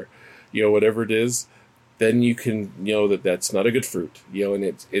away, or whatever it is, then you can know that that's not a good fruit. And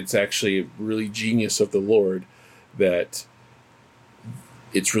it's actually really genius of the Lord that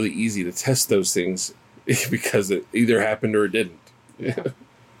it's really easy to test those things because it either happened or it didn't.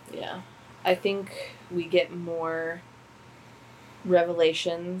 Yeah. I think we get more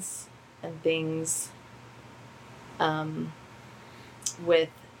revelations and things with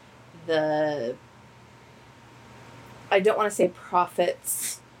the, I don't want to say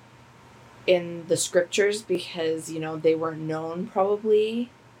prophets in the scriptures, because they weren't known,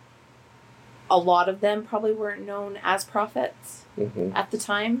 probably a lot of them probably weren't known as prophets at the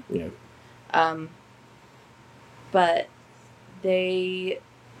time. Yeah. But they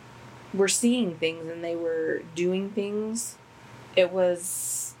were seeing things and they were doing things. It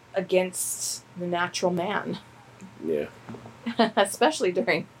was against the natural man. Yeah. Especially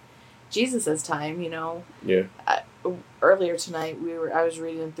during Jesus's time, Yeah. Earlier tonight I was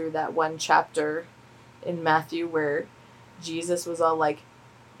reading through that one chapter in Matthew where Jesus was all like,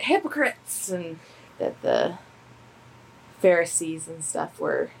 hypocrites, and that the Pharisees and stuff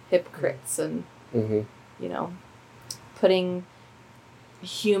were hypocrites, and putting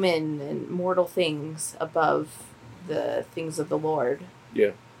human and mortal things above the things of the Lord.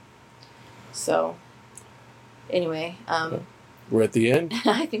 Yeah. So anyway, we're at the end.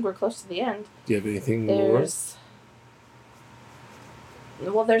 I think we're close to the end. Do you have anything more?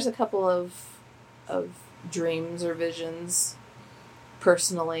 There's a couple of dreams or visions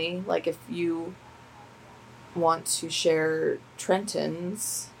personally, like if you want to share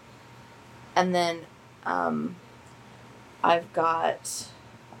Trenton's, and then I've got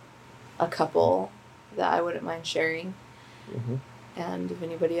a couple that I wouldn't mind sharing, and if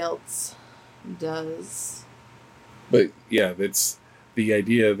anybody else does. But yeah, that's the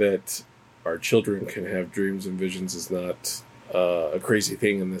idea that our children can have dreams and visions is not a crazy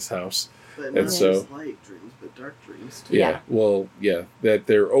thing in this house. But not And so- just light dreams, but dark dreams too. Yeah. Well, yeah, that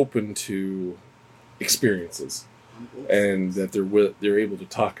they're open to experiences On both and sides. that they're able to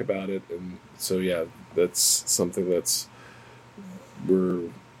talk about it, and so yeah, that's something that's we're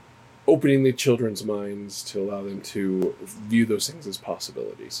opening the children's minds to allow them to view those things as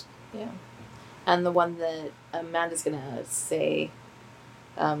possibilities. Yeah. And the one that Amanda's gonna say,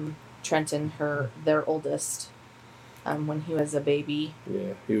 Trenton, their oldest, when he was a baby,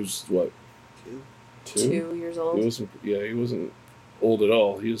 Yeah, he was what, Two. 2 years old. He wasn't old at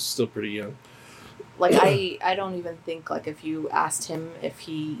all. He was still pretty young. Like I don't even think, like, if you asked him if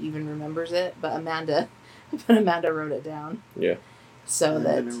he even remembers it, but Amanda wrote it down. Yeah. So I'm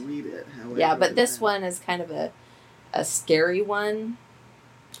that, gonna read it. How I yeah, wrote but it this down. one is kind of a scary one.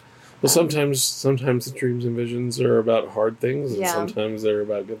 Well, sometimes the dreams and visions are about hard things, and Yeah. sometimes they're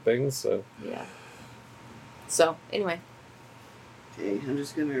about good things. So Yeah. So anyway, Okay, I'm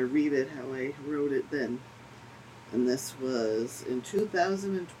just gonna read it how I wrote it then. And this was in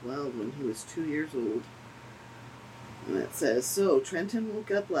 2012 when he was 2 years old. And it says, so Trenton woke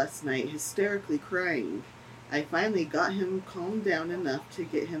up last night hysterically crying. I finally got him calmed down enough to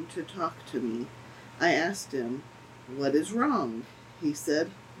get him to talk to me. I asked him, what is wrong? He said,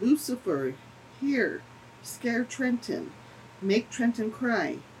 Lucifer, here, scare Trenton, make Trenton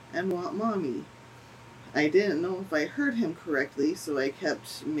cry, and want mommy. I didn't know if I heard him correctly, so I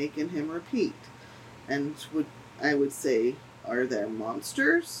kept making him repeat. And I would say, are there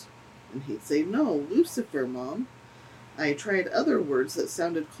monsters? And he'd say, no, Lucifer, Mom. I tried other words that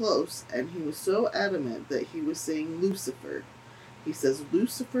sounded close, and he was so adamant that he was saying Lucifer. He says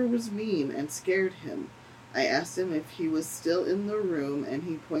Lucifer was mean and scared him. I asked him if he was still in the room, and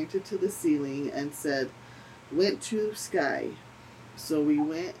he pointed to the ceiling and said, went to sky. So we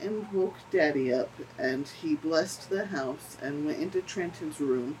went and woke Daddy up, and he blessed the house and went into Trenton's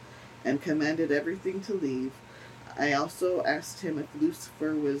room and commanded everything to leave. I also asked him if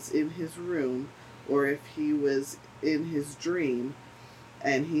Lucifer was in his room or if he was in his dream,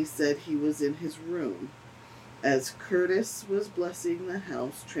 and he said he was in his room. As Curtis was blessing the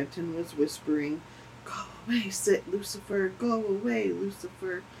house, Trenton was whispering, "Go away, Lucifer, go away,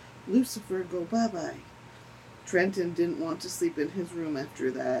 Lucifer, Lucifer, go bye-bye." Trenton didn't want to sleep in his room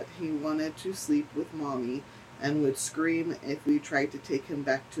after that. He wanted to sleep with Mommy and would scream if we tried to take him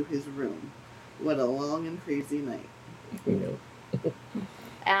back to his room. What a long and crazy night. Yeah.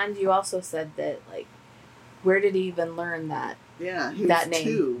 And you also said that, like, where did he even learn that? Yeah, he that was name.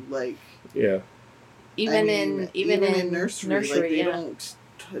 2. Like, Yeah. Even in nursery, like, they don't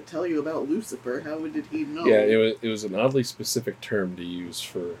tell you about Lucifer. How did he know? Yeah, it was an oddly specific term to use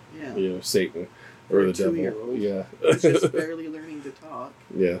for Satan or For the a devil. 2-year-old. Yeah. He's just barely learning to talk.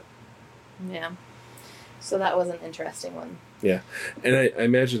 Yeah. Yeah. So that was an interesting one. Yeah. And I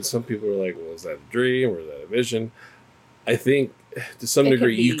imagine some people are like, well, is that a dream or is that a vision? I think to some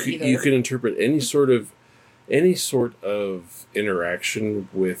degree you can interpret any sort of interaction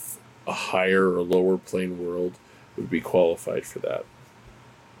with a higher or lower plane world would be qualified for that.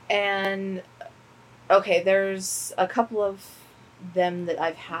 And okay, there's a couple of them that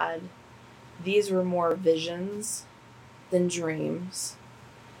I've had. These were more visions than dreams.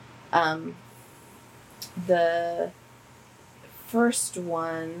 The first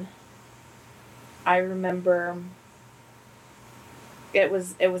one, I remember it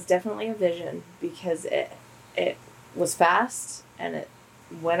was definitely a vision because it was fast and it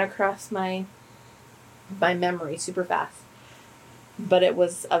went across my memory super fast. But it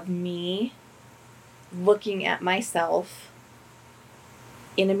was of me looking at myself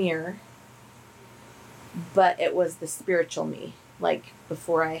in a mirror. But it was the spiritual me, like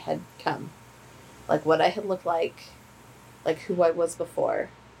before I had come. Like what I had looked like who I was before.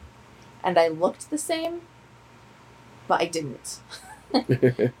 And I looked the same, but I didn't.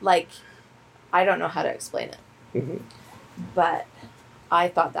 Like, I don't know how to explain it. Mm-hmm. But I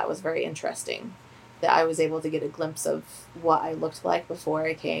thought that was very interesting. That I was able to get a glimpse of what I looked like before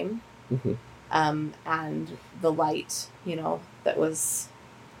I came. Mm-hmm. And the light, that was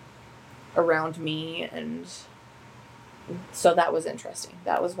around me. And so that was interesting.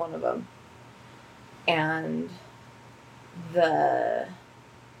 That was one of them. And the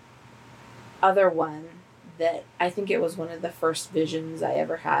other one that I think it was one of the first visions I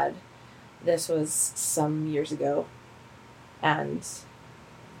ever had. This was some years ago. And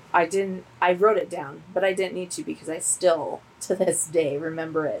I wrote it down, but I didn't need to because I still, to this day,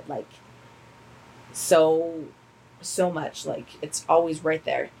 remember it like so much. Like it's always right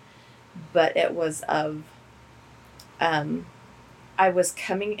there. But it was of, I was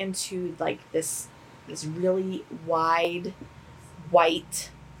coming into like this really wide,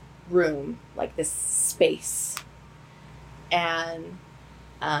 white room, like this space. And,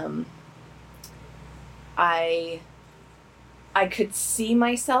 I could see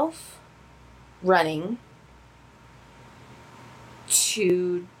myself running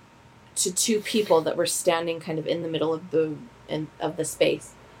to two people that were standing kind of in the middle of the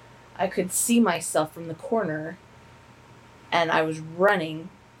space. I could see myself from the corner, and I was running,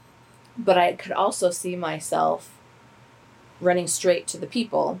 but I could also see myself running straight to the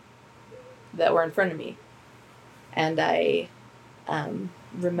people that were in front of me. And I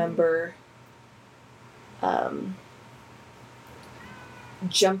remember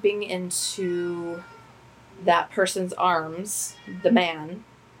jumping into that person's arms, the man,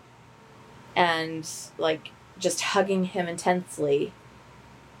 and like just hugging him intensely,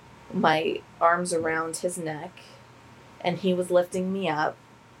 my arms around his neck, and he was lifting me up.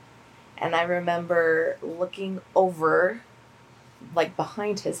 And I remember looking over, like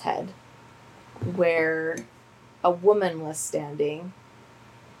behind his head, where a woman was standing,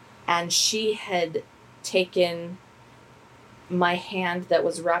 and she had taken my hand that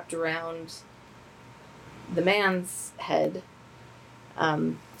was wrapped around the man's head.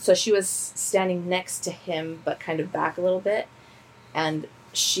 So she was standing next to him, but kind of back a little bit. And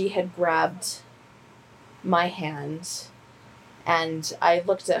she had grabbed my hand. And I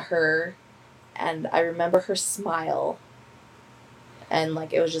looked at her, and I remember her smile. And,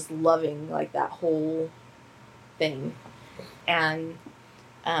 like, it was just loving, like, that whole thing. And,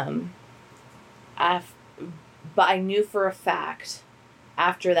 but I knew for a fact,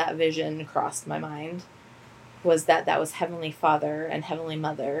 after that vision crossed my mind, was that was Heavenly Father and Heavenly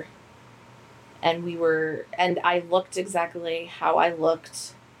Mother. And I looked exactly how I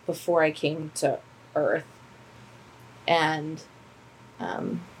looked before I came to Earth. And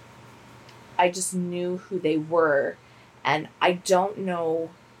I just knew who they were. And I don't know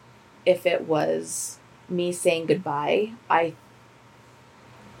if it was me saying goodbye. I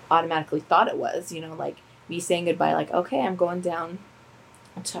automatically thought it was, like me saying goodbye, like, okay, I'm going down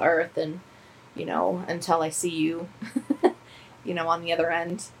to earth and, until I see you, on the other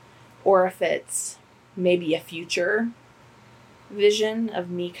end. Or if it's maybe a future vision of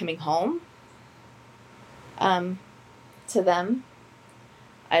me coming home to them.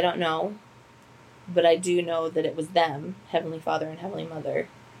 I don't know. But I do know that it was them, Heavenly Father and Heavenly Mother.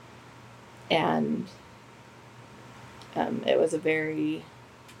 And it was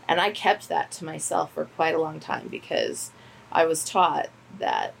and I kept that to myself for quite a long time because I was taught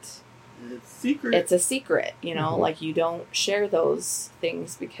that it's a secret, like you don't share those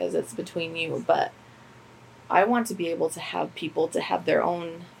things because it's between you. But I want to be able to have people to have their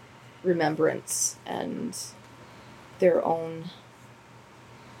own remembrance and their own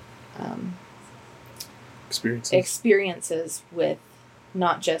experiences with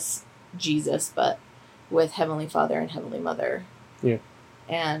not just Jesus, but with Heavenly Father and Heavenly Mother. Yeah.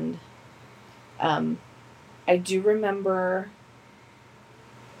 And I don't remember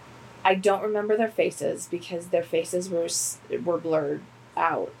their faces because their faces were blurred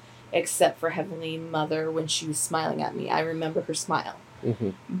out, except for Heavenly Mother when she was smiling at me. I remember her smile.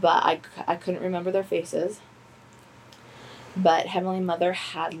 Mm-hmm. But I couldn't remember their faces. But Heavenly Mother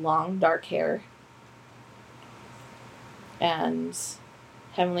had long, dark hair. And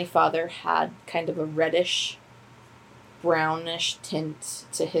Heavenly Father had kind of a reddish, brownish tint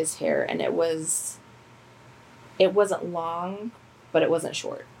to his hair. And it wasn't long, but it wasn't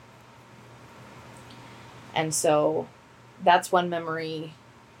short. And so that's one memory,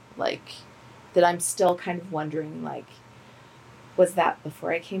 that I'm still kind of wondering, was that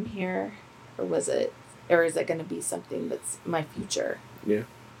before I came here? Or is it going to be something that's my future? Yeah.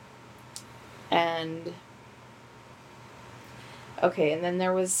 And okay, and then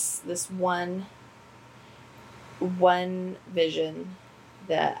there was this one vision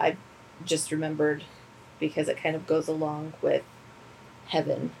that I just remembered because it kind of goes along with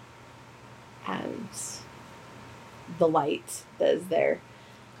heaven and the light that is there.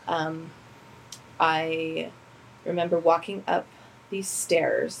 I remember walking up these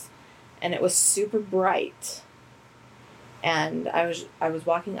stairs and it was super bright. And I was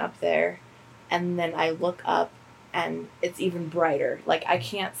walking up there and then I look up and it's even brighter. I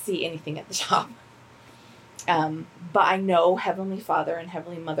can't see anything at the top. But I know Heavenly Father and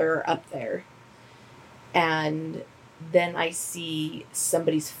Heavenly Mother are up there. And then I see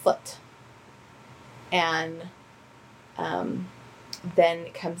somebody's foot. And then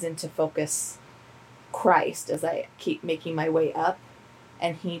it comes into focus Christ as I keep making my way up.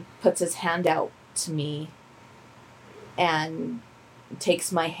 And he puts his hand out to me and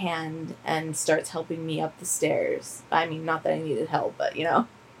takes my hand and starts helping me up the stairs. I mean, not that I needed help, but,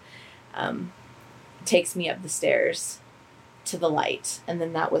 takes me up the stairs to the light. And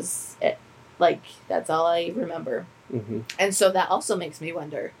then that was it. That's all I remember. Mm-hmm. And so that also makes me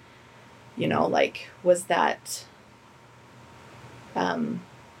wonder, was that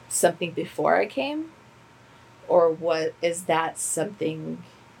something before I came? Or what is that something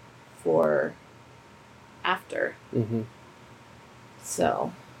for after? Mm-hmm.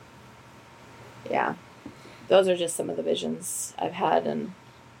 So, yeah. Those are just some of the visions I've had, and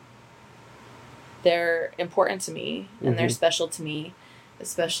they're important to me, and they're special to me,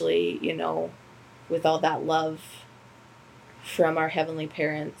 especially, with all that love from our heavenly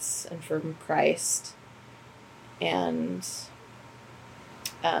parents and from Christ. And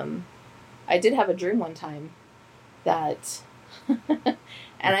I did have a dream one time that, and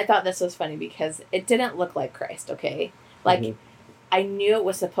I thought this was funny because it didn't look like Christ, okay? I knew it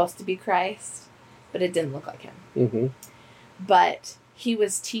was supposed to be Christ, but it didn't look like him. Mm-hmm. But he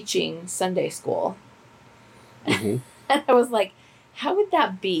was teaching Sunday school. Mm-hmm. And I was like, how would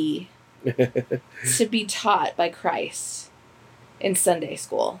that be to be taught by Christ in Sunday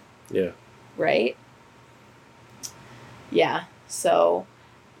school? Yeah. Right? Yeah. So,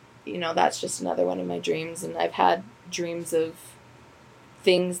 that's just another one of my dreams. And I've had dreams of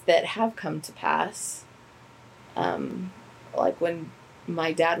things that have come to pass. Like when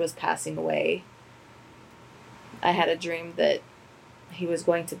my dad was passing away, I had a dream that he was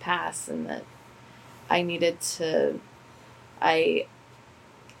going to pass and that I needed to, I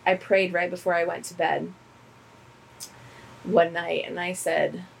prayed right before I went to bed one night and I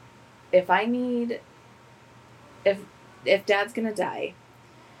said, if Dad's gonna die,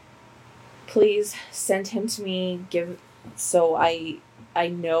 please send him to me, so I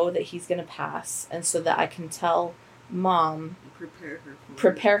know that he's gonna pass, and so that I can tell Mom,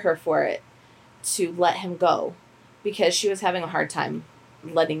 prepare her for it, to let him go, because she was having a hard time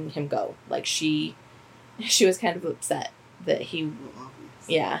letting him go. She was kind of upset that he,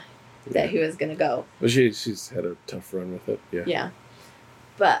 that he was gonna go. Well, she's had a tough run with it. Yeah. Yeah.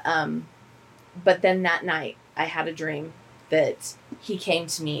 But then that night I had a dream that he came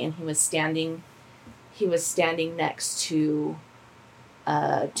to me and he was standing next to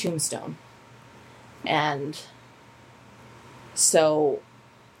a tombstone. And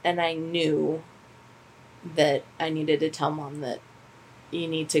I knew that I needed to tell Mom that you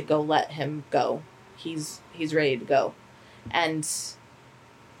need to go let him go. He's ready to go. And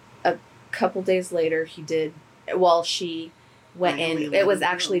a couple days later he did, well, she went in, it was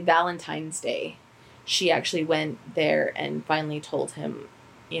actually Valentine's Day. She actually went there and finally told him,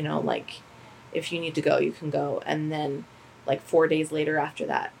 like, if you need to go, you can go. And then, like, 4 days later after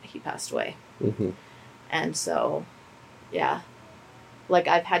that, he passed away. Mm-hmm. And so, yeah. Like,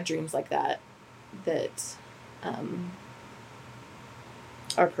 I've had dreams like that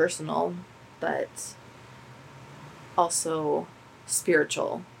are personal, but also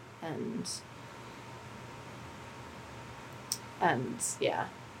spiritual. And yeah.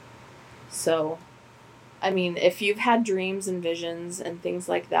 So, I mean, if you've had dreams and visions and things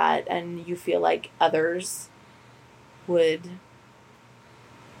like that, and you feel like others would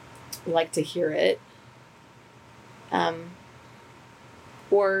like to hear it,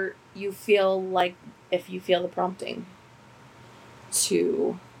 or you feel like, if you feel the prompting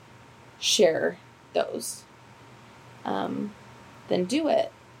to share those, then do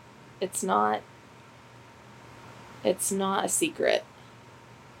it. It's not a secret.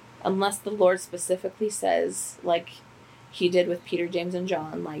 Unless the Lord specifically says, like he did with Peter, James, and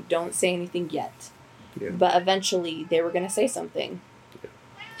John, like, don't say anything yet. Yeah. But eventually they were going to say something. Yeah.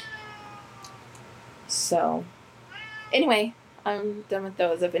 So, anyway, I'm done with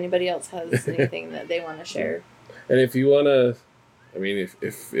those. If anybody else has anything that they want to share. And if you want to, I mean,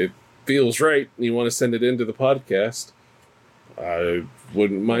 if it feels right and you want to send it into the podcast, I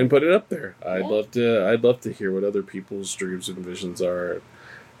wouldn't mind putting it up there. I'd love to hear what other people's dreams and visions are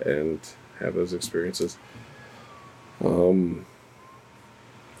and have those experiences.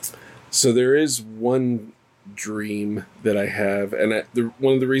 So there is one dream that I have, and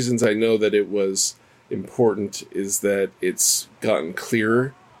one of the reasons I know that it was important is that it's gotten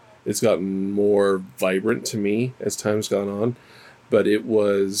clearer. It's gotten more vibrant to me as time's gone on. But it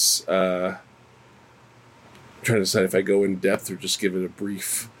was... I'm trying to decide if I go in depth or just give it a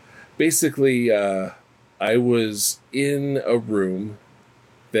brief. Basically, I was in a room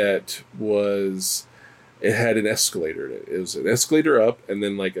that it had an escalator in it. It was an escalator up, and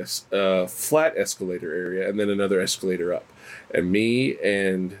then like a flat escalator area, and then another escalator up. And me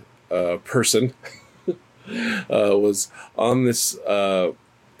and a person was on this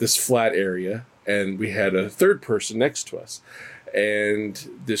flat area, and we had a third person next to us.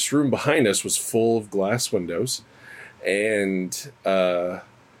 And this room behind us was full of glass windows, and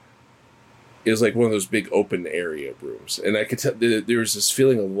it was like one of those big open area rooms. And I could tell there was this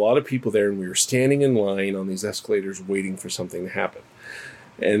feeling of a lot of people there, and we were standing in line on these escalators waiting for something to happen.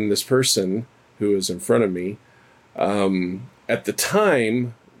 And this person who was in front of me, at the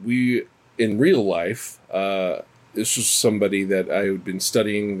time, in real life, this was somebody that I had been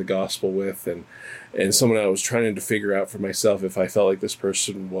studying the gospel with, and someone I was trying to figure out for myself if I felt like this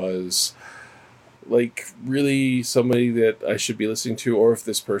person was like really somebody that I should be listening to, or if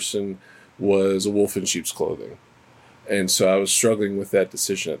this person was a wolf in sheep's clothing. And so I was struggling with that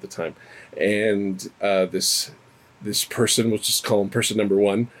decision at the time. And this person, we'll just call him person number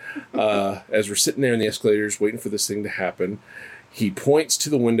one, as we're sitting there in the escalators waiting for this thing to happen, he points to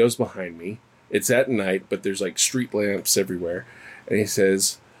the windows behind me. It's at night, but there's like street lamps everywhere. And he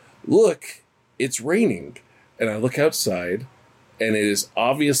says, "Look, it's raining." And I look outside, and it is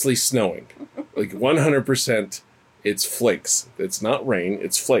obviously snowing. Like 100%, it's flakes. It's not rain,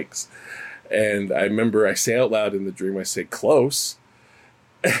 it's flakes. And I remember I say out loud in the dream, I say, "Close."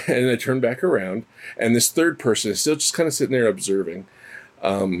 And I turn back around, and this third person is still just kind of sitting there observing.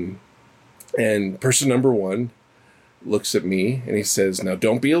 And person number one looks at me, and he says, "Now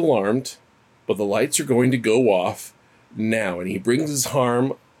don't be alarmed, but the lights are going to go off now." And he brings his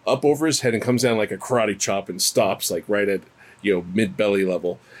arm up over his head and comes down like a karate chop and stops like right at, mid-belly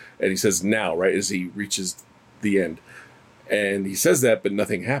level. And he says, "Now," right as he reaches the end. And he says that, but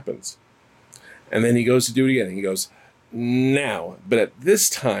nothing happens. And then he goes to do it again. And he goes, "Now." But at this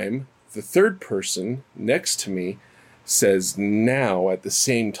time, the third person next to me says "now" at the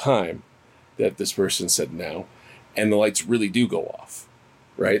same time that this person said "now." And the lights really do go off,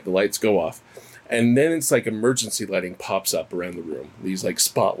 right? The lights go off. And then it's like emergency lighting pops up around the room. These like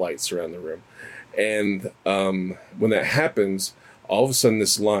spotlights around the room. And when that happens, all of a sudden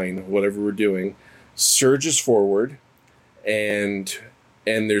this line, whatever we're doing, surges forward, and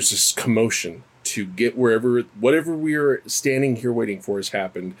there's this commotion to get whatever we are standing here waiting for has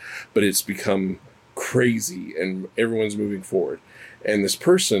happened, but it's become crazy and everyone's moving forward. And this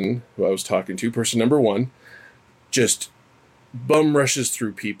person who I was talking to, person number one, just bum rushes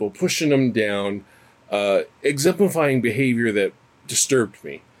through people, pushing them down, exemplifying behavior that disturbed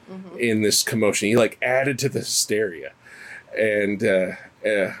me in this commotion. He like added to the hysteria. And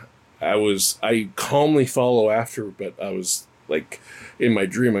I calmly follow after, but I was like in my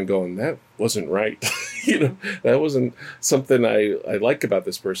dream, I'm going, that wasn't right. That wasn't something I like about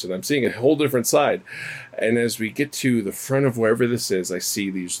this person. I'm seeing a whole different side. And as we get to the front of wherever this is, I see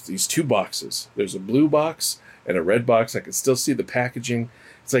these two boxes. There's a blue box and a red box. I can still see the packaging.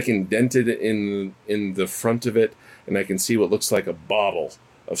 It's like indented in the front of it. And I can see what looks like a bottle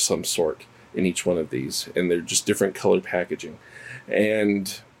of some sort in each one of these. And they're just different color packaging.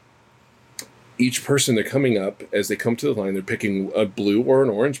 And each person, they're coming up, as they come to the line, they're picking a blue or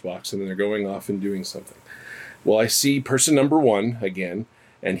an orange box, and then they're going off and doing something. Well, I see person number one again,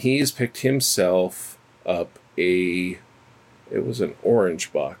 and he has picked himself up it was an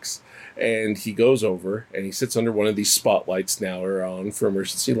orange box. And he goes over, and he sits under one of these spotlights now are on for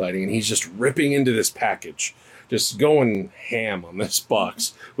emergency lighting, and he's just ripping into this package, just going ham on this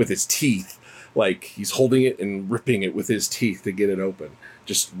box with his teeth. Like, he's holding it and ripping it with his teeth to get it open.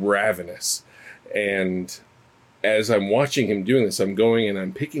 Just ravenous. And as I'm watching him doing this, I'm going and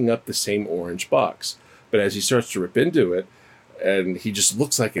I'm picking up the same orange box. But as he starts to rip into it, and he just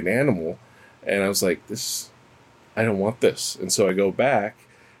looks like an animal, and I was like, I don't want this. And so I go back,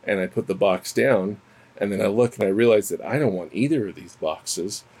 and I put the box down, and then I look, and I realize that I don't want either of these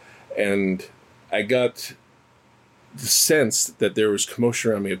boxes. And I got the sense that there was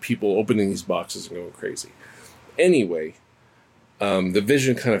commotion around me of people opening these boxes and going crazy. Anyway, the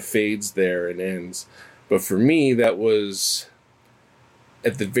vision kind of fades there and ends. But for me, that was,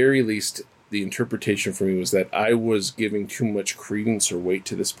 at the very least, the interpretation for me was that I was giving too much credence or weight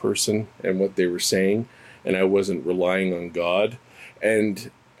to this person and what they were saying, and I wasn't relying on God. And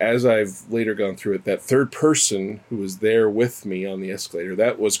as I've later gone through it, that third person who was there with me on the escalator,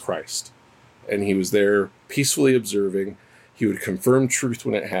 that was Christ. And he was there peacefully observing. He would confirm truth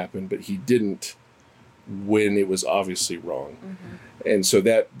when it happened, but he didn't when it was obviously wrong. And so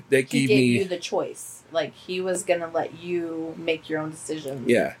that gave me you the choice. Like, he was going to let you make your own decisions.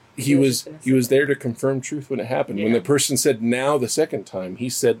 Yeah. He was there to confirm truth when it happened. Yeah. When the person said now the second time, he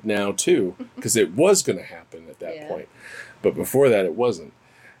said now too, because it was going to happen at that point. But before that, it wasn't.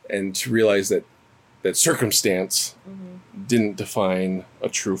 And to realize that circumstance didn't define a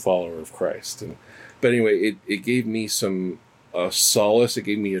true follower of Christ. But anyway, it gave me some solace. It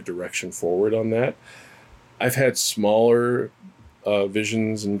gave me a direction forward on that. I've had smaller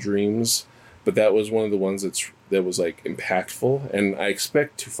visions and dreams, but that was one of the ones that was like impactful, and I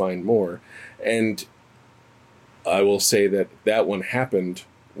expect to find more. And I will say that one happened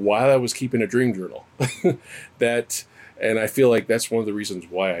while I was keeping a dream journal. And I feel like that's one of the reasons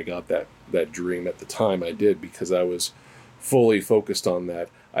why I got that dream at the time I did, because I was fully focused on that.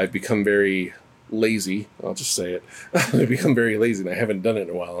 I've become very lazy. I'll just say it. I've become very lazy, and I haven't done it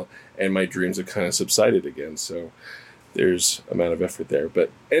in a while, and my dreams have kind of subsided again. So there's amount of effort there. But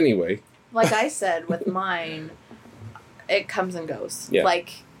anyway. Like I said, with mine, it comes and goes. Yeah.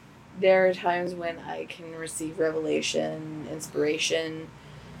 Like, there are times when I can receive revelation, inspiration,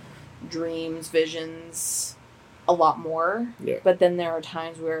 dreams, visions, a lot more. Yeah. But then there are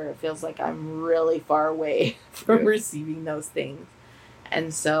times where it feels like I'm really far away from receiving those things.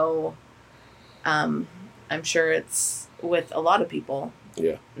 And so, I'm sure it's with a lot of people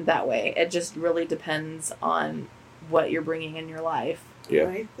that way. It just really depends on what you're bringing in your life. Yeah.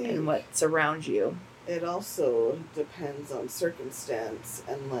 I think and what's around you. It also depends on circumstance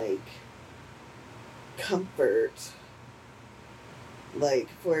and, like, comfort. Like,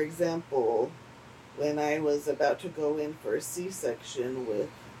 for example, when I was about to go in for a C-section with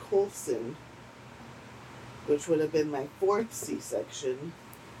Coulson, which would have been my 4th C-section,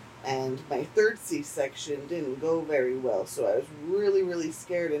 and my 3rd C-section didn't go very well, so I was really, really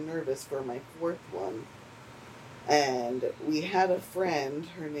scared and nervous for my 4th one. And we had a friend,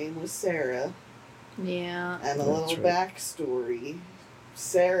 her name was Sarah. Yeah. And a little backstory.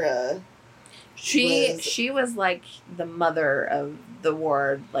 Sarah, she was like the mother of the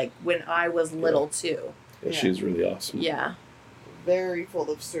ward, like when I was little too. Yeah, she's really awesome. Yeah. Very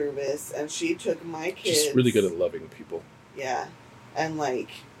full of service, and she took my kids. She's really good at loving people. Yeah. And, like,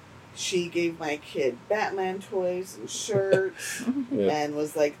 she gave my kid Batman toys and shirts and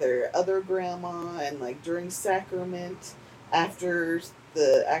was like their other grandma. And, like, during sacrament, after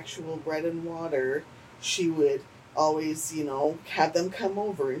the actual bread and water, she would always, have them come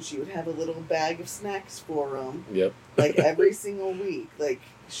over, and she would have a little bag of snacks for them. Yep. Like every single week. Like,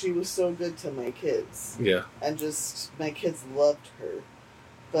 she was so good to my kids. Yeah. And just, my kids loved her.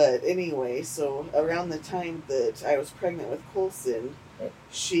 But anyway, so around the time that I was pregnant with Colson,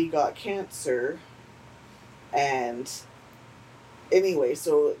 she got cancer. And anyway,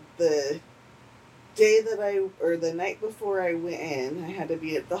 so the night before I went in, I had to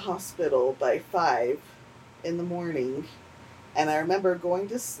be at the hospital by 5 in the morning. And I remember going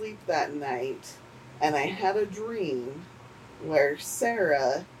to sleep that night, and I had a dream where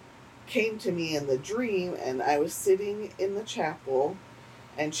Sarah came to me in the dream, and I was sitting in the chapel,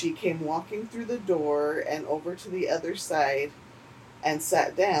 and she came walking through the door and over to the other side and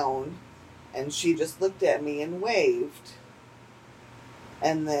sat down, and she just looked at me and waved.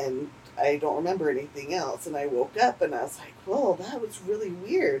 And then I don't remember anything else, and I woke up and I was like, whoa, that was really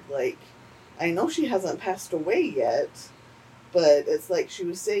weird. Like, I know she hasn't passed away yet, but it's like she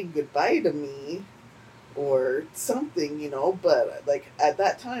was saying goodbye to me or something, but like at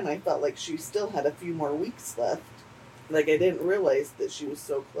that time I felt like she still had a few more weeks left. Like, I didn't realize that she was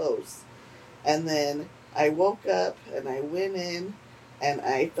so close. And then I woke up and I went in, and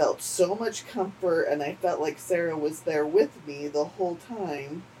I felt so much comfort, and I felt like Sarah was there with me the whole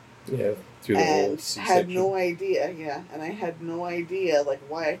time. Yeah, through the whole C-section. Had no idea, and I had no idea, like,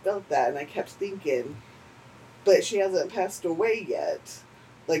 why I felt that, and I kept thinking, but she hasn't passed away yet.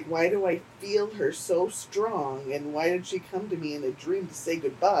 Like, why do I feel her so strong, and why did she come to me in a dream to say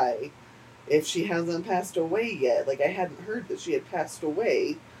goodbye if she hasn't passed away yet? Like, I hadn't heard that she had passed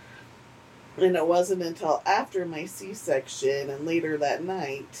away. And it wasn't until after my C-section and later that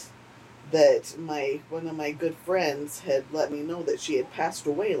night that one of my good friends had let me know that she had passed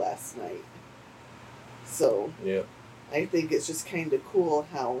away last night. So, yeah, I think it's just kind of cool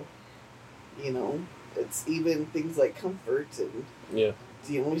how, it's even things like comfort and, yeah,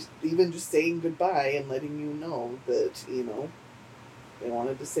 even just saying goodbye and letting you know that, they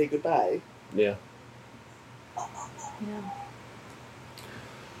wanted to say goodbye. Yeah. Yeah.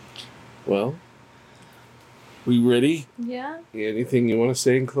 Well, we ready? Yeah. Anything you want to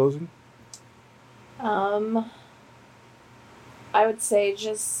say in closing? I would say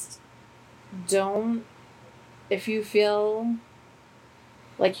just don't, if you feel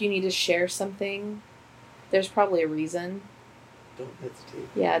like you need to share something, there's probably a reason. Don't hesitate.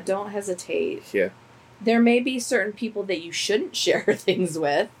 Yeah, don't hesitate. Yeah. There may be certain people that you shouldn't share things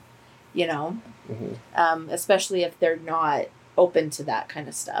with, Mm-hmm. Especially if they're not open to that kind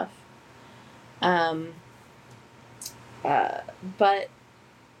of stuff. But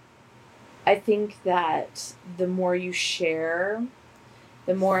I think that the more you share,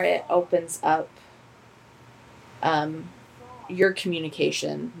 the more it opens up your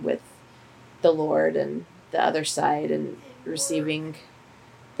communication with the Lord and the other side, and receiving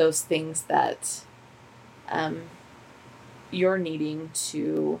those things that you're needing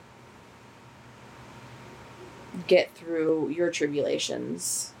to get through your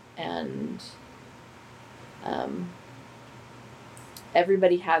tribulations. And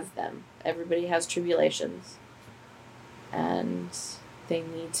everybody has them. Everybody has tribulations, and they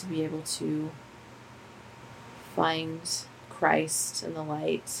need to be able to find Christ in the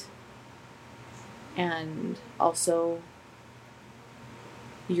light, and also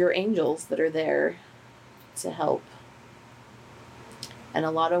your angels that are there to help. And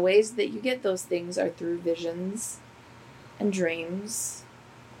a lot of ways that you get those things are through visions and dreams.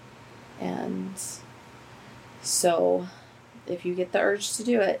 And so if you get the urge to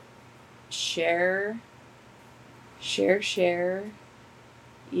do it, share,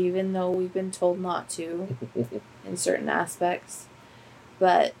 even though we've been told not to in certain aspects.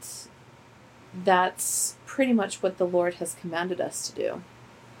 But that's pretty much what the Lord has commanded us to do,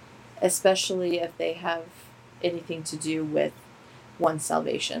 especially if they have anything to do with one's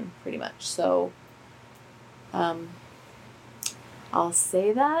salvation, pretty much. So I'll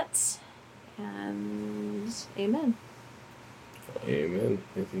say that, and amen. Amen.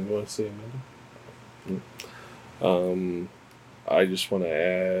 Anything you want to say, Amanda? I just want to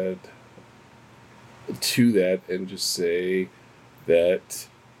add to that and just say that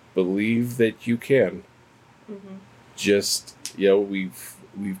believe that you can. Mm-hmm. Just, we've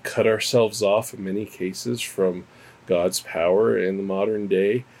cut ourselves off in many cases from God's power in the modern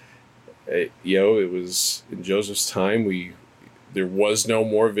day. It was in Joseph's time, there was no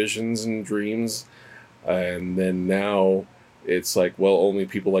more visions and dreams, and then now it's like, well, only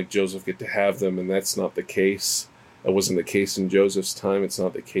people like Joseph get to have them, and that's not the case. That wasn't the case in Joseph's time. It's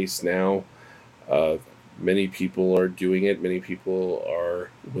not the case now. Many people are doing it. Many people are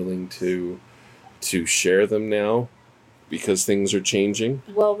willing to to share them now because things are changing.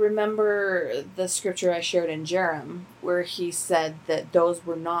 Well, remember the scripture I shared in Jerem, where he said that those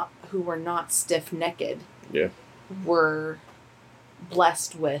who were not stiff-necked Yeah. were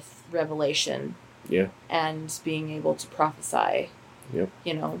blessed with revelation. Yeah. And being able to prophesy. Yep.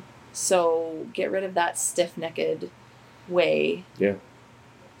 You know, so get rid of that stiff-necked way. Yeah.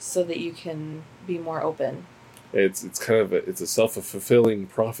 So that you can be more open. It's kind of a self-fulfilling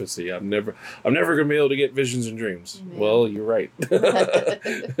prophecy. I'm never gonna be able to get visions and dreams. Yeah. Well, you're right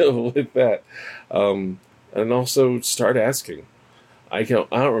with that, and also start asking. I don't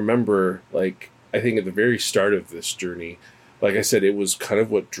remember, like, I think at the very start of this journey, like I said, it was kind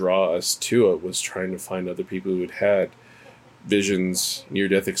of what draw us to it was trying to find other people who had visions,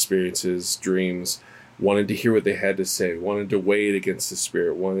 near-death experiences, dreams, wanted to hear what they had to say, wanted to weigh it against the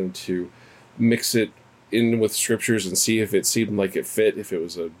Spirit, wanted to mix it in with scriptures and see if it seemed like it fit, if it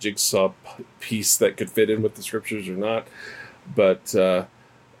was a jigsaw piece that could fit in with the scriptures or not. But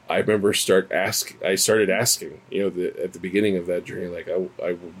I remember I started asking, at the beginning of that journey, like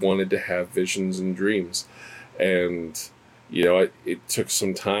I wanted to have visions and dreams, and it took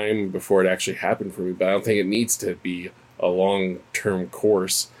some time before it actually happened for me. But I don't think it needs to be a long-term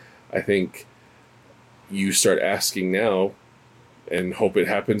course. I think you start asking now and hope it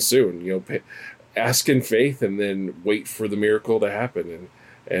happens soon. Ask in faith and then wait for the miracle to happen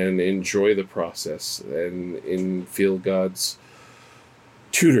and enjoy the process and feel God's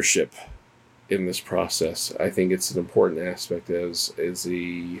tutorship in this process. I think it's an important aspect as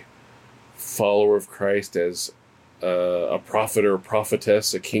a follower of Christ, as a prophet or a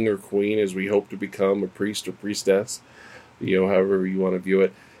prophetess, a king or queen, as we hope to become, a priest or priestess, however you want to view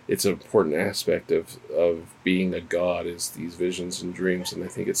it. It's an important aspect of being a God is these visions and dreams, and I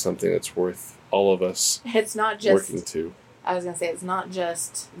think it's something that's worth all of us it's not just working to. I was going to say, it's not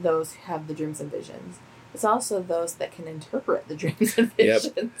just those who have the dreams and visions. It's also those that can interpret the dreams and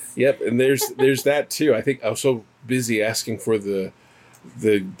visions. Yep. And there's that too. I think I was so busy asking for the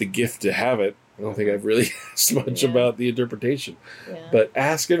gift to have it. I don't think I've really asked much about the interpretation. Yeah. But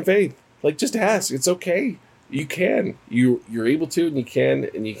ask in faith. Like, just ask. It's okay. You can. You're able to, and you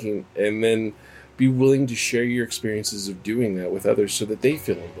can, and then be willing to share your experiences of doing that with others so that they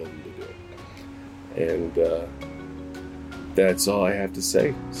feel emboldened to do it. And that's all I have to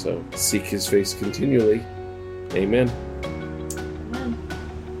say. So seek his face continually. Amen.